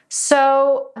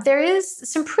 So there is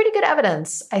some pretty good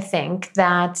evidence, I think,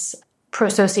 that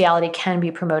prosociality can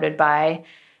be promoted by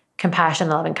compassion,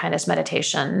 love, and kindness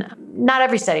meditation. Not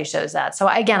every study shows that. So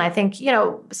again, I think, you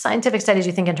know, scientific studies,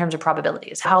 you think in terms of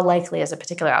probabilities. How likely is a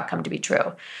particular outcome to be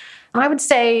true? And I would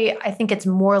say I think it's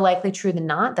more likely true than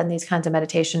not that these kinds of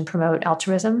meditation promote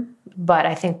altruism. But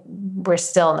I think we're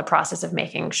still in the process of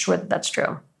making sure that that's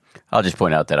true. I'll just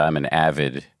point out that I'm an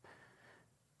avid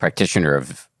practitioner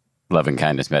of loving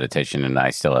kindness meditation, and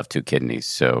I still have 2 kidneys.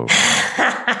 So,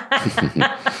 can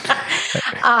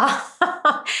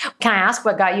I ask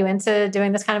what got you into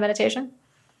doing this kind of meditation?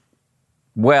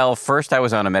 Well, first I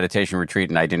was on a meditation retreat,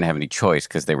 and I didn't have any choice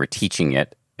because they were teaching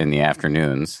it in the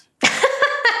afternoons.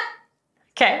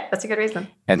 Okay, that's a good reason.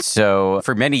 And so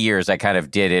for many years, I kind of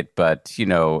did it, but, you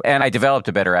know, and I developed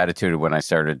a better attitude when I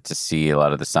started to see a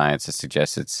lot of the science that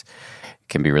suggests it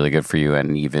can be really good for you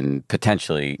and even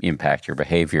potentially impact your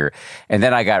behavior. And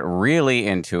then I got really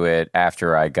into it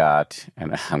after I got,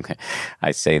 and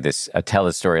I say this, I tell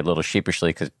this story a little sheepishly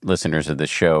because listeners of the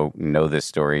show know this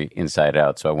story inside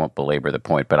out, so I won't belabor the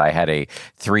point. But I had a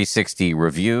 360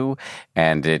 review,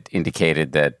 and it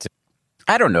indicated that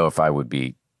I don't know if it would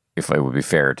be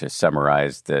fair to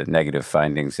summarize the negative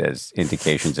findings as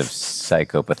indications of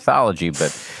psychopathology,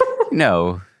 but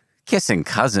kissing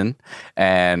cousin.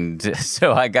 And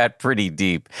so I got pretty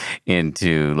deep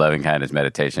into loving kindness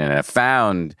meditation, and I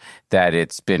found that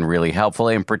it's been really helpful.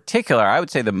 In particular, I would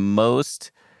say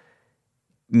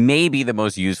maybe the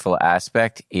most useful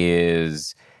aspect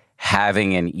is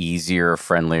having an easier,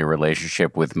 friendlier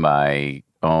relationship with my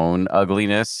own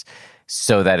ugliness,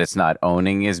 so that it's not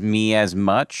owning me as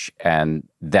much, and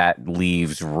that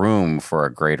leaves room for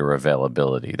a greater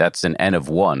availability. That's an N of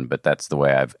one, but that's the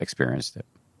way I've experienced it.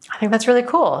 I think that's really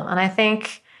cool. And I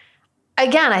think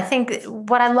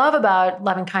what I love about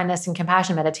loving kindness and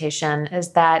compassion meditation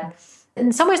is that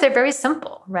in some ways they're very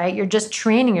simple, right? You're just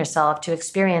training yourself to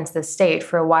experience this state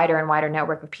for a wider and wider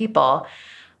network of people,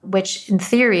 which in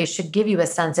theory should give you a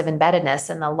sense of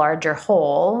embeddedness in the larger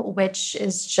whole, which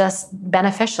is just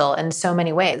beneficial in so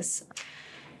many ways.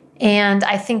 And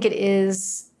I think it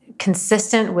is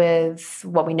consistent with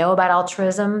what we know about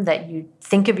altruism, that you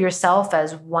think of yourself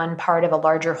as one part of a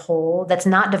larger whole that's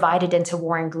not divided into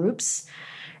warring groups,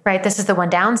 right? This is the one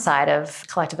downside of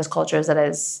collectivist cultures that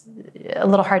is a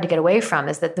little hard to get away from,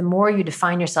 is that the more you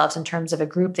define yourselves in terms of a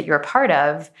group that you're a part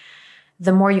of,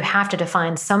 the more you have to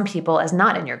define some people as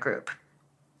not in your group.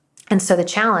 And so the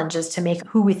challenge is to make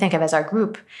who we think of as our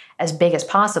group as big as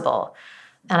possible.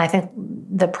 And I think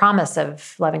the promise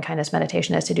of loving kindness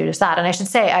meditation is to do just that. And I should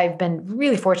say, I've been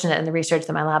really fortunate in the research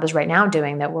that my lab is right now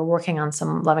doing, that we're working on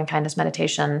some loving kindness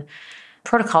meditation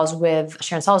protocols with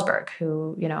Sharon Salzberg,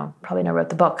 who, probably wrote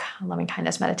the book, Loving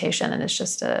Kindness Meditation, and is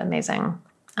just an amazing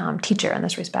teacher in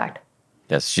this respect.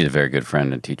 Yes, she's a very good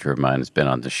friend and teacher of mine. Has been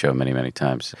on the show many, many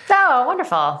times. Oh,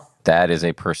 wonderful. That is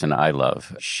a person I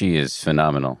love. She is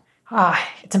phenomenal.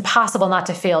 It's impossible not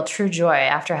to feel true joy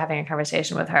after having a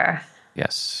conversation with her.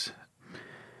 Yes.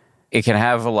 It can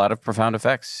have a lot of profound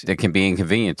effects. It can be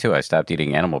inconvenient, too. I stopped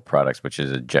eating animal products, which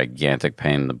is a gigantic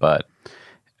pain in the butt.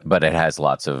 But it has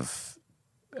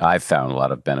I've found a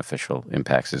lot of beneficial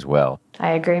impacts as well.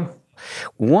 I agree.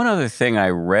 One other thing I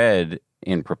read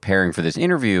in preparing for this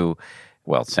interview,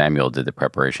 Samuel did the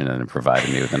preparation and then provided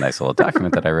me with a nice little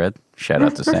document that I read. Shout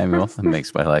out to Samuel. It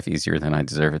makes my life easier than I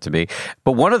deserve it to be.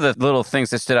 But one of the little things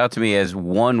that stood out to me as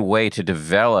one way to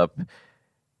develop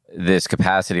this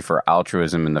capacity for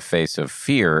altruism in the face of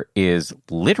fear is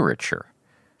literature.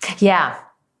 Yeah.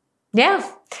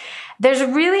 There's a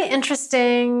really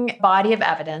interesting body of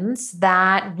evidence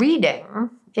that reading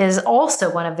is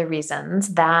also one of the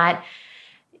reasons that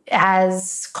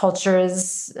as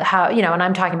cultures, and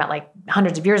I'm talking about like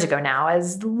hundreds of years ago now,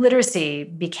 as literacy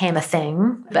became a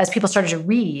thing, as people started to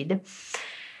read,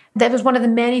 that was one of the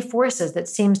many forces that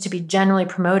seems to be generally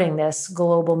promoting this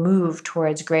global move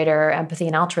towards greater empathy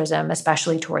and altruism,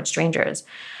 especially towards strangers.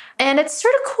 And it's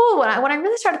sort of cool. When I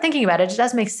really started thinking about it, it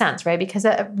does make sense, right? Because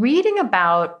reading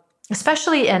about,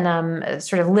 especially in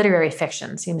sort of literary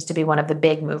fiction, seems to be one of the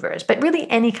big movers, but really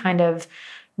any kind of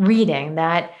reading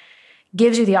that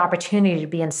gives you the opportunity to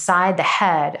be inside the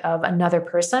head of another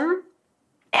person,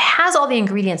 it has all the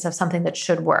ingredients of something that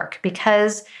should work,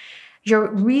 because you're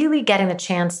really getting the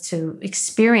chance to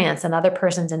experience another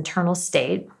person's internal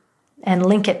state and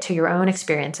link it to your own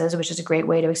experiences, which is a great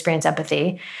way to experience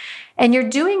empathy. And you're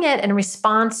doing it in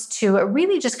response to a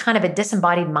really just kind of a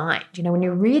disembodied mind. When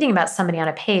you're reading about somebody on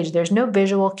a page, there's no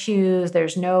visual cues,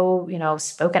 there's no,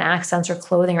 spoken accents or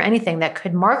clothing or anything that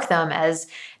could mark them as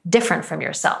different from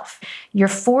yourself. You're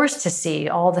forced to see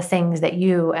all the things that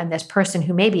you and this person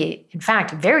who may be, in fact,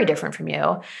 very different from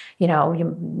you,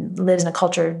 lives in a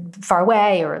culture far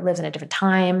away or lives in a different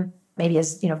time, maybe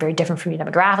is, very different from you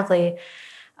demographically.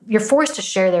 You're forced to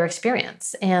share their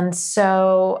experience. And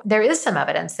so there is some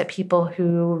evidence that people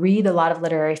who read a lot of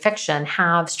literary fiction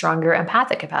have stronger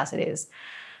empathic capacities,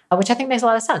 which I think makes a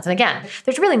lot of sense. And again,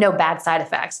 there's really no bad side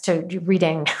effects to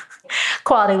reading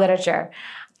quality literature.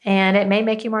 And it may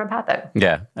make you more empathic.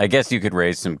 Yeah, I guess you could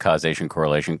raise some causation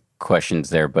correlation questions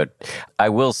there. But I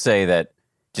will say that,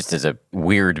 just as a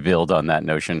weird build on that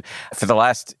notion, for the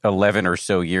last 11 or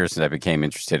so years since I became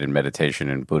interested in meditation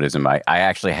and Buddhism, I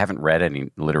actually haven't read any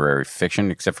literary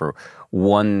fiction except for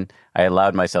one. I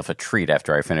allowed myself a treat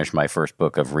after I finished my first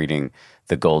book of reading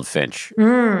The Goldfinch,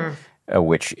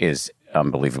 which is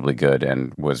unbelievably good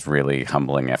and was really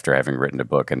humbling after having written a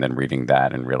book and then reading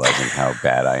that and realizing how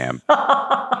bad I am.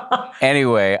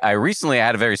 Anyway, I recently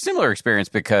had a very similar experience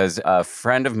because a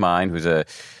friend of mine who's a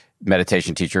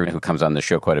meditation teacher who comes on the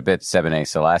show quite a bit, Sebene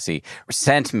Selassie,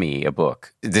 sent me a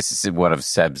book. This is one of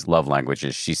Seb's love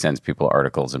languages. She sends people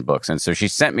articles and books. And so she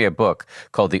sent me a book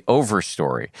called The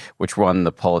Overstory, which won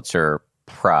the Pulitzer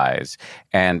Prize.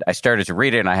 And I started to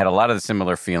read it, and I had a lot of the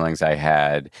similar feelings I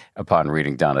had upon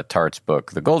reading Donna Tartt's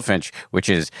book, The Goldfinch, which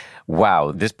is,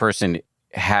 wow, this person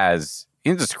has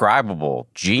indescribable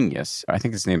genius. I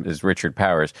think his name is Richard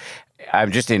Powers.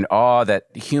 I'm just in awe that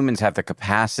humans have the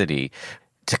capacity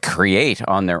to create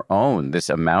on their own this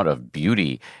amount of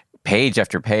beauty, page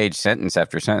after page, sentence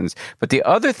after sentence. But the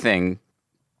other thing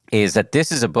is that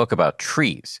this is a book about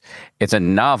trees. It's a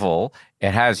novel.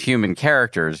 It has human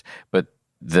characters, but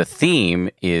the theme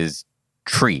is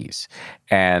trees.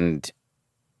 And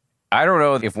I don't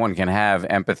know if one can have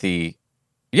empathy.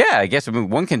 Yeah, I guess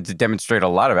one can demonstrate a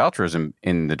lot of altruism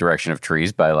in the direction of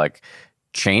trees by like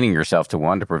chaining yourself to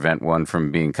one to prevent one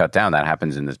from being cut down. That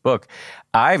happens in this book.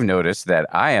 I've noticed that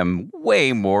I am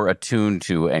way more attuned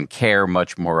to and care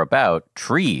much more about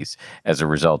trees as a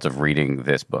result of reading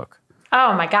this book.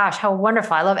 Oh my gosh, how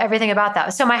wonderful. I love everything about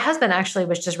that. So my husband actually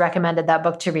was just recommended that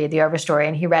book to read, The Overstory,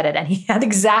 and he read it and he had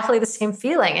exactly the same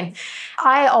feeling. And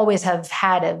I always have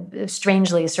had a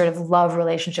strangely sort of love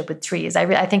relationship with trees.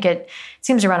 I think it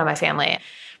seems to run in my family,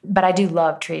 but I do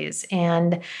love trees.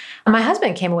 And my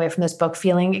husband came away from this book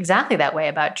feeling exactly that way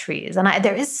about trees. And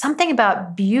there is something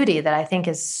about beauty that I think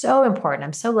is so important.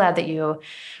 I'm so glad that you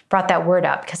brought that word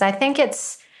up because I think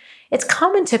it's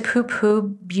common to poo-poo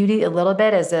beauty a little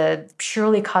bit as a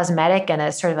purely cosmetic and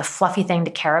a sort of a fluffy thing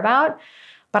to care about.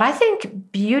 But I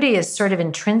think beauty is sort of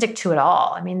intrinsic to it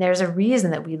all. I mean, there's a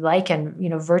reason that we liken,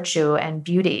 virtue and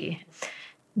beauty.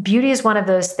 Beauty is one of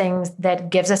those things that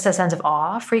gives us a sense of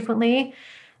awe frequently,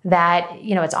 that,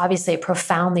 it's obviously a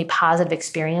profoundly positive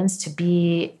experience to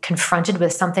be confronted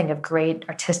with something of great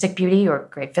artistic beauty or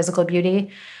great physical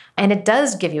beauty. And it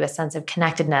does give you a sense of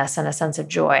connectedness and a sense of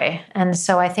joy. And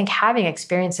so I think having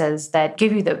experiences that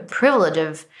give you the privilege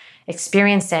of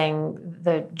experiencing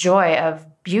the joy of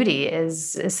beauty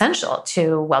is essential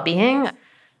to well-being.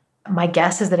 My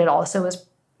guess is that it also is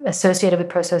associated with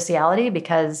prosociality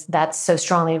because that's so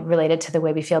strongly related to the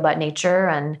way we feel about nature.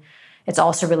 And it's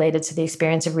also related to the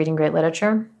experience of reading great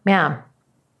literature. Yeah,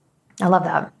 I love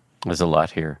that. There's a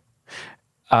lot here.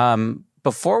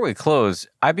 Before we close,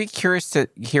 I'd be curious to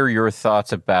hear your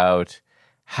thoughts about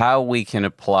how we can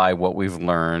apply what we've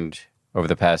learned over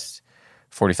the past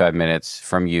 45 minutes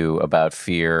from you about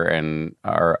fear and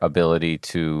our ability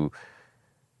to,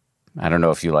 I don't know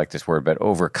if you like this word, but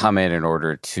overcome it in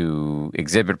order to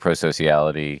exhibit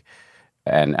prosociality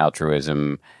and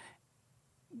altruism.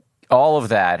 All of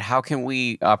that, how can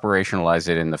we operationalize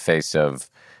it in the face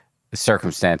of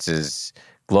circumstances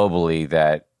globally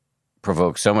that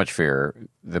provoke so much fear,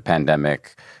 the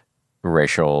pandemic,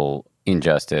 racial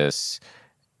injustice,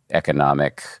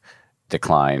 economic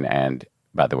decline, and,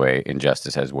 by the way,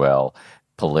 injustice as well,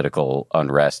 political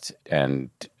unrest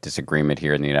and disagreement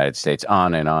here in the United States,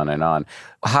 on and on and on.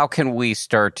 How can we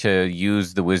start to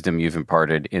use the wisdom you've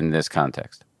imparted in this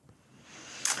context?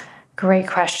 Great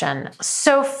question.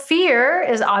 So fear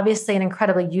is obviously an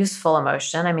incredibly useful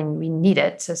emotion. I mean, we need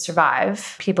it to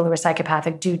survive. People who are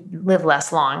psychopathic do live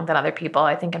less long than other people,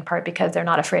 I think in part because they're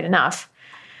not afraid enough.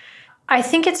 I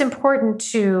think it's important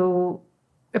to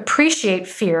appreciate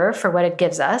fear for what it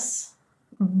gives us,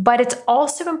 but it's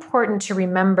also important to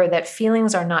remember that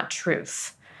feelings are not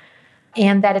truth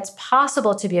and that it's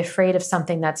possible to be afraid of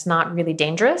something that's not really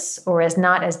dangerous or is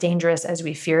not as dangerous as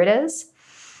we fear it is.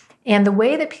 And the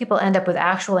way that people end up with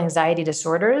actual anxiety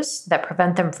disorders that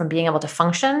prevent them from being able to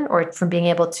function or from being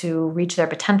able to reach their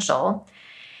potential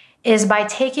is by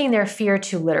taking their fear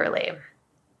too literally.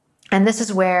 And this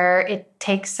is where it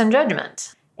takes some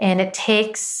judgment and it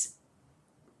takes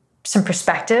some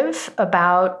perspective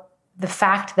about the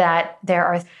fact that there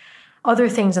are other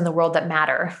things in the world that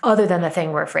matter other than the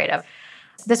thing we're afraid of.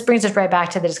 This brings us right back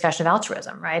to the discussion of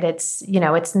altruism, right? It's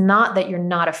not that you're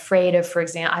not afraid of, for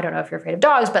example, I don't know if you're afraid of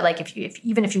dogs, but like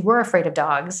even if you were afraid of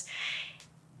dogs,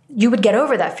 you would get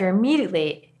over that fear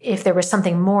immediately if there was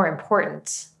something more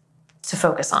important to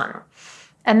focus on.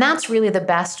 And that's really the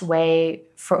best way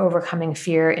for overcoming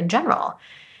fear in general,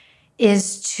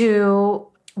 is to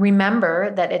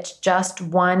remember that it's just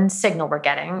one signal we're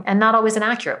getting and not always an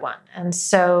accurate one. And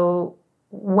so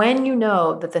when you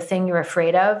know that the thing you're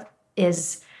afraid of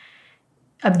is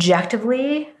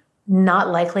objectively not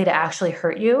likely to actually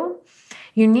hurt you,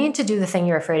 you need to do the thing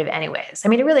you're afraid of anyways. I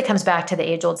mean, it really comes back to the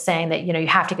age-old saying that, you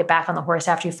have to get back on the horse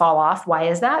after you fall off. Why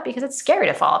is that? Because it's scary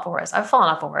to fall off a horse. I've fallen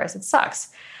off a horse. It sucks.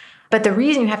 But the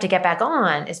reason you have to get back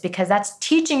on is because that's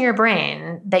teaching your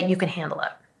brain that you can handle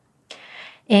it.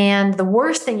 And the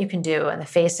worst thing you can do in the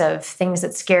face of things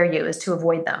that scare you is to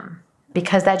avoid them,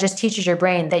 because that just teaches your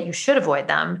brain that you should avoid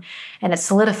them, and it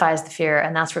solidifies the fear,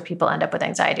 and that's where people end up with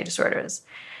anxiety disorders.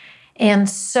 And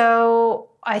so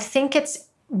I think it's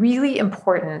really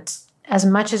important, as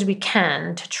much as we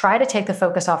can, to try to take the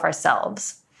focus off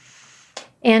ourselves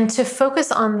and to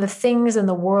focus on the things in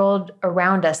the world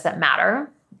around us that matter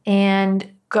and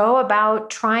go about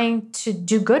trying to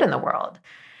do good in the world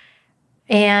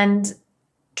and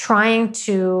trying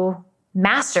to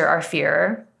master our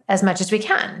fear as much as we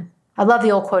can. I love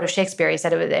the old quote of Shakespeare. He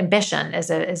said ambition is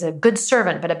a good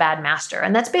servant, but a bad master.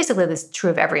 And that's basically true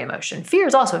of every emotion. Fear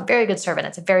is also a very good servant.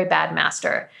 It's a very bad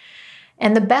master.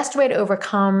 And the best way to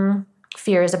overcome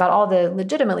fears about all the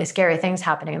legitimately scary things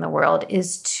happening in the world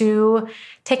is to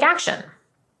take action.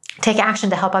 Take action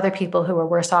to help other people who are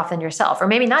worse off than yourself, or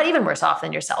maybe not even worse off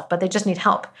than yourself, but they just need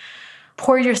help.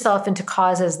 Pour yourself into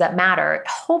causes that matter,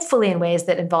 hopefully in ways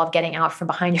that involve getting out from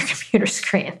behind your computer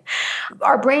screen.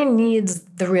 Our brain needs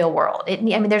the real world.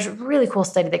 There's a really cool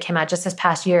study that came out just this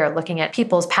past year looking at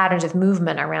people's patterns of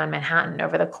movement around Manhattan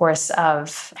over the course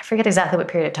of, I forget exactly what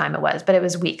period of time it was, but it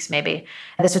was weeks maybe.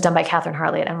 This was done by Catherine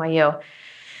Hartley at NYU.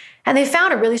 And they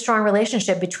found a really strong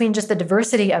relationship between just the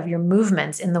diversity of your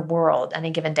movements in the world any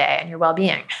given day and your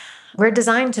well-being. We're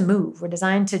designed to move. We're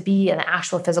designed to be in the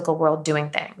actual physical world doing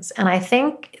things. And I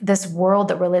think this world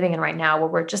that we're living in right now, where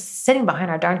we're just sitting behind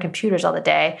our darn computers all the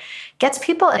day, gets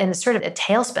people in sort of a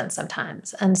tailspin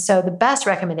sometimes. And so the best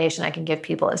recommendation I can give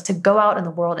people is to go out in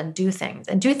the world and do things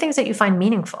that you find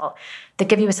meaningful, that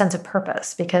give you a sense of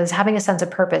purpose, because having a sense of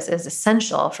purpose is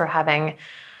essential for having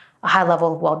a high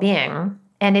level of well-being.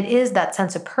 And it is that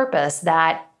sense of purpose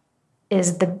that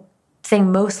is the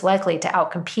thing most likely to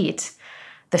outcompete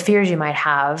the fears you might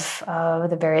have of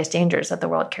the various dangers that the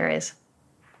world carries.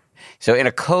 So in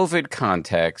a COVID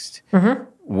context,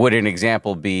 would an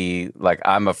example be like,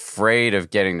 I'm afraid of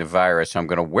getting the virus, so I'm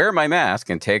going to wear my mask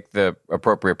and take the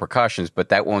appropriate precautions, but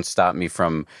that won't stop me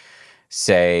from,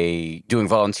 say, doing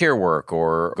volunteer work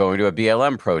or going to a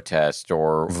BLM protest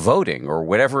or voting or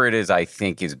whatever it is I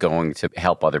think is going to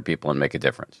help other people and make a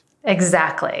difference?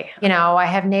 Exactly. I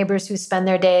have neighbors who spend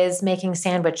their days making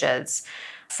sandwiches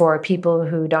for people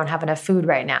who don't have enough food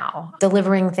right now,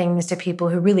 delivering things to people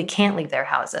who really can't leave their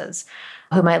houses,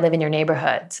 who might live in your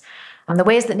neighborhoods. The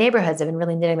ways that neighborhoods have been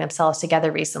really knitting themselves together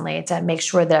recently to make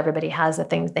sure that everybody has the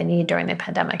things they need during the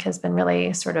pandemic has been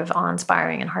really sort of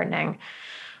awe-inspiring and heartening.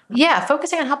 Yeah,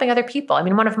 focusing on helping other people.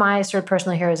 One of my sort of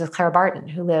personal heroes is Clara Barton,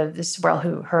 who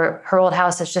her old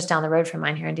house is just down the road from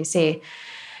mine here in DC.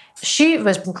 She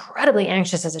was incredibly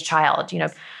anxious as a child.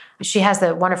 She has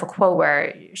the wonderful quote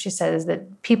where she says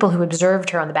that people who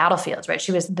observed her on the battlefields, right?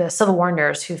 She was the Civil War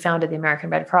nurse who founded the American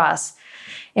Red Cross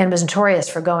and was notorious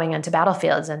for going into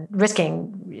battlefields and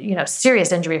risking,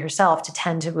 serious injury herself to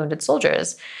tend to wounded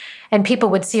soldiers. And people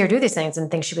would see her do these things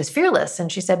and think she was fearless.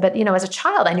 And she said, but, as a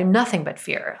child, I knew nothing but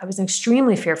fear. I was an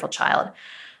extremely fearful child.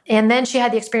 And then she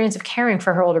had the experience of caring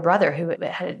for her older brother who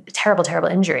had a terrible, terrible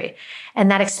injury.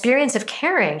 And that experience of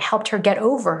caring helped her get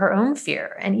over her own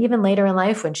fear. And even later in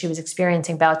life, when she was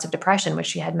experiencing bouts of depression, which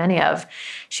she had many of,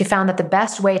 she found that the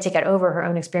best way to get over her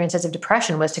own experiences of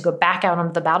depression was to go back out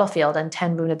onto the battlefield and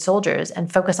tend wounded soldiers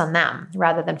and focus on them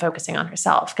rather than focusing on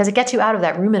herself. Because it gets you out of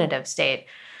that ruminative state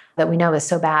that we know is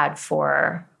so bad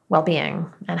for well-being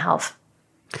and health.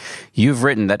 You've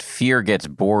written that fear gets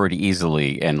bored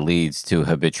easily and leads to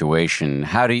habituation.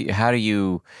 How do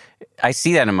you, I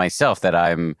see that in myself, that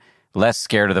I'm less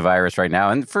scared of the virus right now,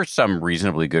 and for some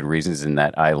reasonably good reasons, in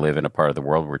that I live in a part of the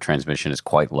world where transmission is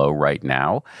quite low right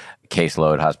now.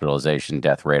 Caseload, hospitalization,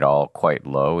 death rate, all quite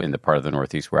low in the part of the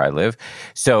Northeast where I live.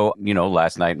 So,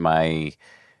 last night my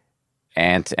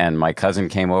aunt and my cousin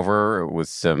came over with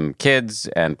some kids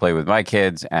and played with my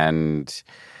kids, and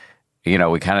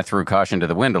we kind of threw caution to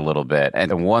the wind a little bit.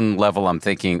 And at one level, I'm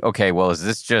thinking, okay, well, is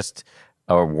this just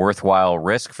a worthwhile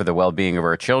risk for the well-being of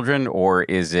our children? Or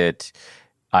is it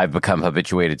I've become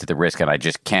habituated to the risk and I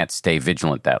just can't stay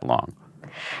vigilant that long?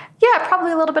 Yeah,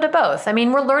 probably a little bit of both.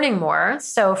 We're learning more.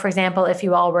 So, for example, if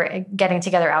you all were getting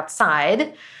together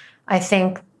outside, I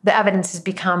think the evidence has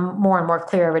become more and more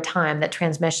clear over time that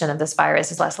transmission of this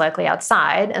virus is less likely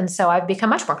outside. And so I've become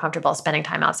much more comfortable spending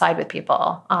time outside with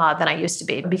people than I used to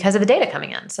be because of the data coming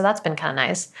in. So that's been kind of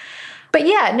nice. But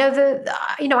yeah,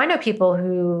 no, I know people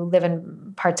who live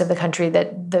in parts of the country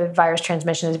that the virus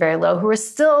transmission is very low, who are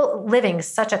still living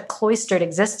such a cloistered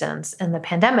existence in the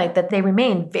pandemic that they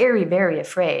remain very, very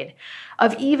afraid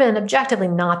of even objectively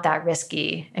not that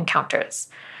risky encounters.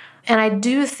 And I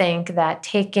do think that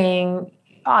taking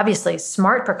obviously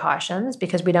smart precautions,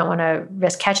 because we don't want to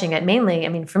risk catching it.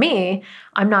 Mainly, for me,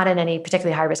 I'm not in any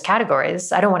particularly high-risk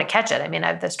categories. I don't want to catch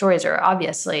it. The stories are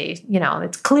obviously,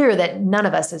 it's clear that none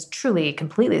of us is truly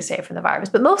completely safe from the virus.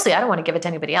 But mostly, I don't want to give it to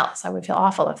anybody else. I would feel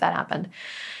awful if that happened.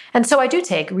 And so I do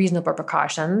take reasonable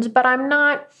precautions, but I'm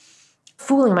not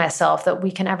fooling myself that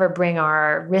we can ever bring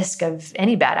our risk of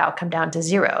any bad outcome down to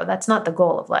zero. That's not the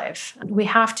goal of life. We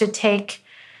have to take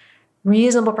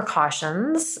reasonable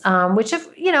precautions, which if,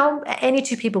 any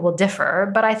two people will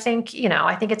differ. But I think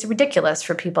it's ridiculous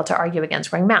for people to argue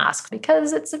against wearing masks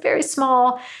because it's a very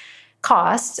small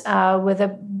cost with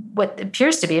what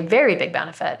appears to be a very big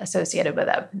benefit associated with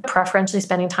it. Preferentially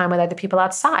spending time with other people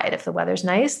outside. If the weather's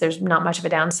nice, there's not much of a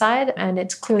downside, and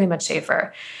it's clearly much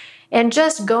safer. And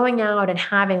just going out and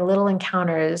having little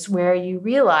encounters where you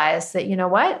realize that,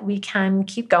 we can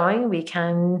keep going. We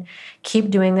can keep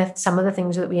doing some of the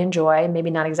things that we enjoy,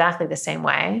 maybe not exactly the same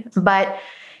way, but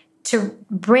to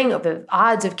bring the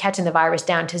odds of catching the virus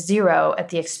down to zero at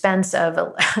the expense of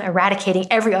eradicating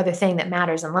every other thing that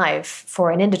matters in life for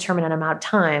an indeterminate amount of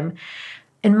time,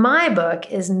 in my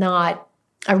book, is not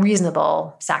a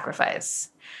reasonable sacrifice.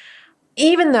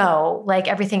 Even though,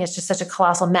 everything is just such a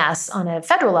colossal mess on a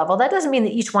federal level, that doesn't mean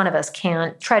that each one of us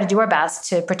can't try to do our best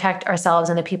to protect ourselves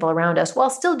and the people around us while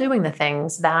still doing the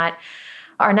things that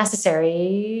are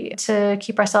necessary to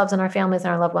keep ourselves and our families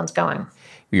and our loved ones going.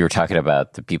 You were talking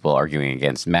about the people arguing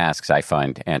against masks. I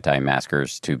find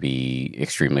anti-maskers to be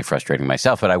extremely frustrating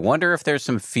myself, but I wonder if there's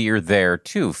some fear there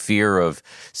too. Fear of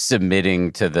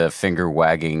submitting to the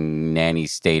finger-wagging nanny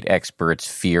state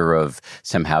experts, fear of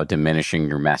somehow diminishing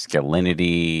your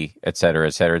masculinity, et cetera,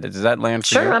 et cetera. Does that land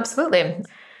for you? Sure, absolutely.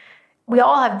 We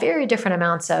all have very different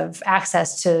amounts of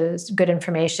access to good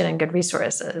information and good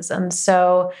resources. And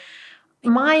so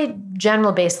my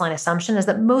general baseline assumption is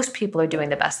that most people are doing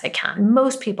the best they can.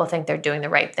 Most people think they're doing the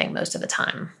right thing most of the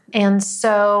time. And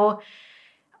so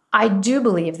I do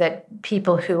believe that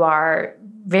people who are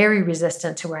very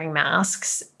resistant to wearing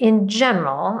masks in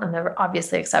general, and there are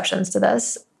obviously exceptions to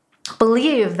this,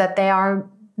 believe that they are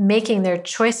making their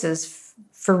choices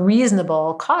for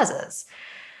reasonable causes.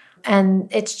 And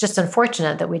it's just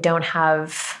unfortunate that we don't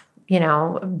have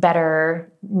better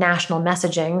national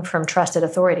messaging from trusted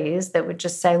authorities that would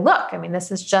just say, look,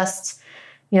 this is just,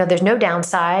 there's no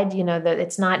downside, that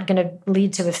it's not going to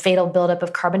lead to a fatal buildup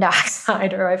of carbon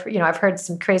dioxide, or I've heard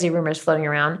some crazy rumors floating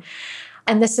around.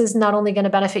 And this is not only going to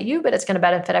benefit you, but it's going to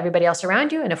benefit everybody else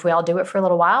around you. And if we all do it for a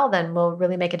little while, then we'll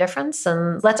really make a difference.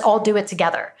 And let's all do it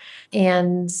together.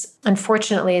 And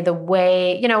unfortunately, the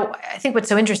way, I think what's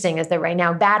so interesting is that right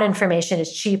now, bad information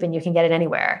is cheap and you can get it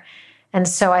anywhere. And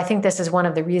so I think this is one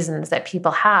of the reasons that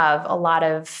people have a lot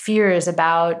of fears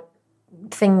about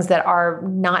things that are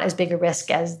not as big a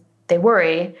risk as they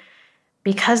worry,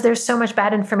 because there's so much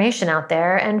bad information out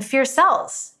there, and fear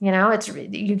sells.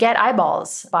 You get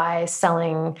eyeballs by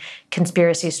selling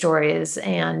conspiracy stories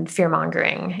and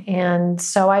fear-mongering. And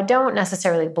so I don't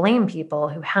necessarily blame people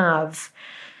who have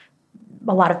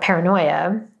a lot of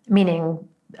paranoia, meaning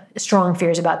strong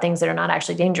fears about things that are not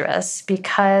actually dangerous,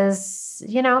 because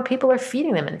people are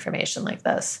feeding them information like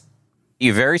this.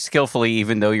 You very skillfully,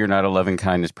 even though you're not a loving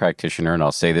kindness practitioner, and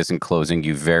I'll say this in closing,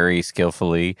 you very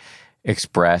skillfully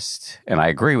expressed, and I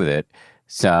agree with it,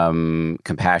 some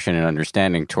compassion and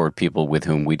understanding toward people with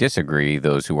whom we disagree,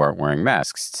 those who aren't wearing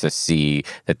masks, to see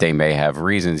that they may have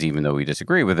reasons, even though we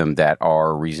disagree with them, that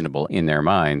are reasonable in their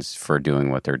minds for doing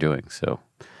what they're doing. So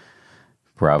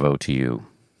bravo to you.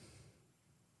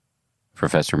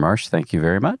 Professor Marsh, thank you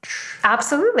very much.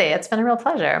 Absolutely. It's been a real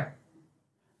pleasure.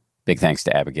 Big thanks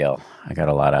to Abigail. I got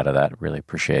a lot out of that. Really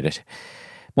appreciate it.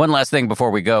 One last thing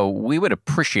before we go. We would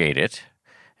appreciate it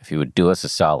if you would do us a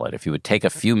solid, if you would take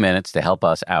a few minutes to help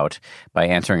us out by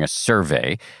answering a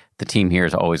survey. The team here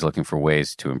is always looking for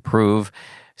ways to improve.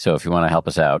 So if you want to help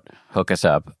us out, hook us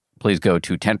up. Please go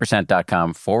to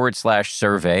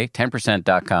 10%.com/survey,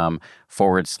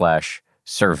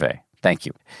 10%.com/survey. Thank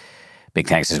you. Big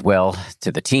thanks as well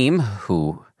to the team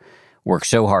who worked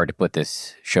so hard to put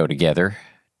this show together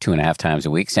 2.5 times a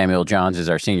week. Samuel Johns is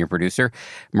our senior producer.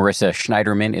 Marissa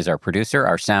Schneiderman is our producer.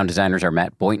 Our sound designers are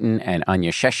Matt Boynton and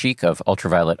Anya Sheshik of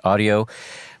Ultraviolet Audio.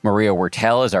 Maria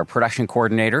Wertel is our production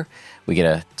coordinator. We get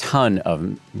a ton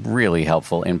of really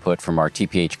helpful input from our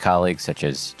TPH colleagues such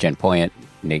as Jen Poyant,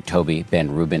 Nate Toby,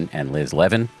 Ben Rubin, and Liz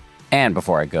Levin. And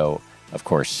before I go, of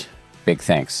course, big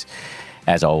thanks,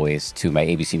 as always, to my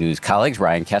ABC News colleagues,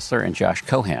 Ryan Kessler and Josh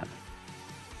Cohan.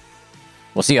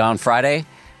 We'll see you on Friday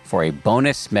for a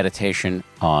bonus meditation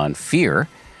on fear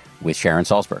with Sharon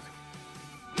Salzberg.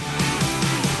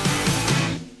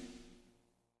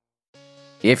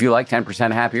 If you like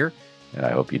 10% Happier, and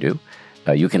I hope you do,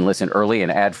 you can listen early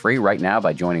and ad-free right now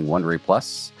by joining Wondery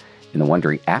Plus in the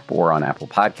Wondery app or on Apple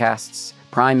Podcasts.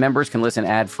 Prime members can listen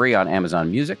ad-free on Amazon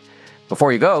Music.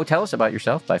 Before you go, tell us about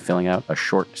yourself by filling out a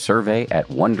short survey at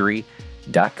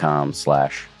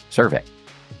Wondery.com/survey.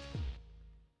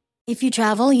 If you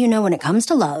travel, you know when it comes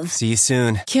to love. See you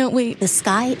soon. Can't wait. The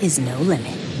sky is no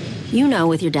limit. You know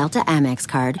with your Delta Amex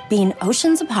card, being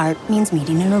oceans apart means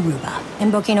meeting in Aruba.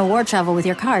 And booking award travel with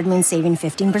your card means saving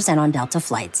 15% on Delta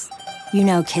flights. You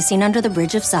know kissing under the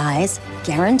bridge of sighs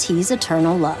guarantees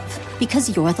eternal love.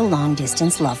 Because you're the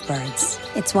long-distance lovebirds.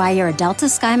 It's why you're a Delta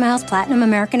SkyMiles Platinum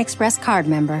American Express card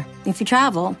member. If you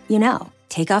travel, you know.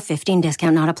 Take off 15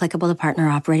 discount not applicable to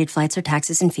partner-operated flights or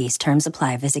taxes and fees. Terms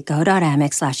apply. Visit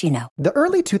go.amex/you know. The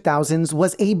early 2000s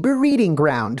was a breeding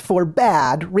ground for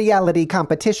bad reality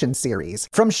competition series.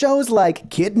 From shows like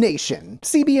Kid Nation,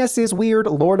 CBS's weird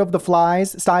Lord of the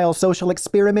Flies-style social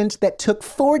experiment that took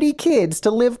 40 kids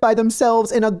to live by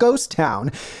themselves in a ghost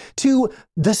town, to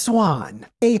The Swan,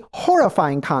 a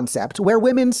horrifying concept where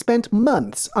women spent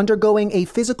months undergoing a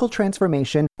physical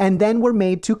transformation and then were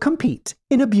made to compete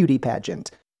in a beauty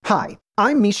pageant. Hi,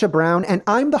 I'm Misha Brown, and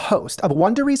I'm the host of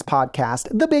Wondery's podcast,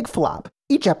 The Big Flop.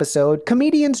 Each episode,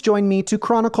 comedians join me to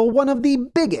chronicle one of the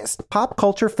biggest pop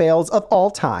culture fails of all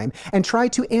time and try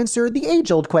to answer the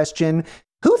age-old question,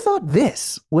 who thought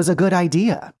this was a good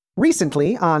idea?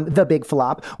 Recently, on The Big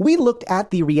Flop, we looked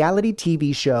at the reality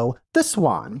TV show The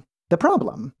Swan. The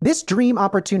problem, this dream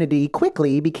opportunity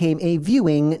quickly became a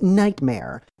viewing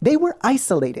nightmare. They were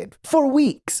isolated for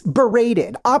weeks,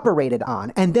 berated, operated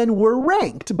on, and then were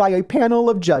ranked by a panel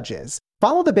of judges.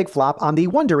 Follow The Big Flop on the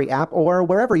Wondery app or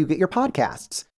wherever you get your podcasts.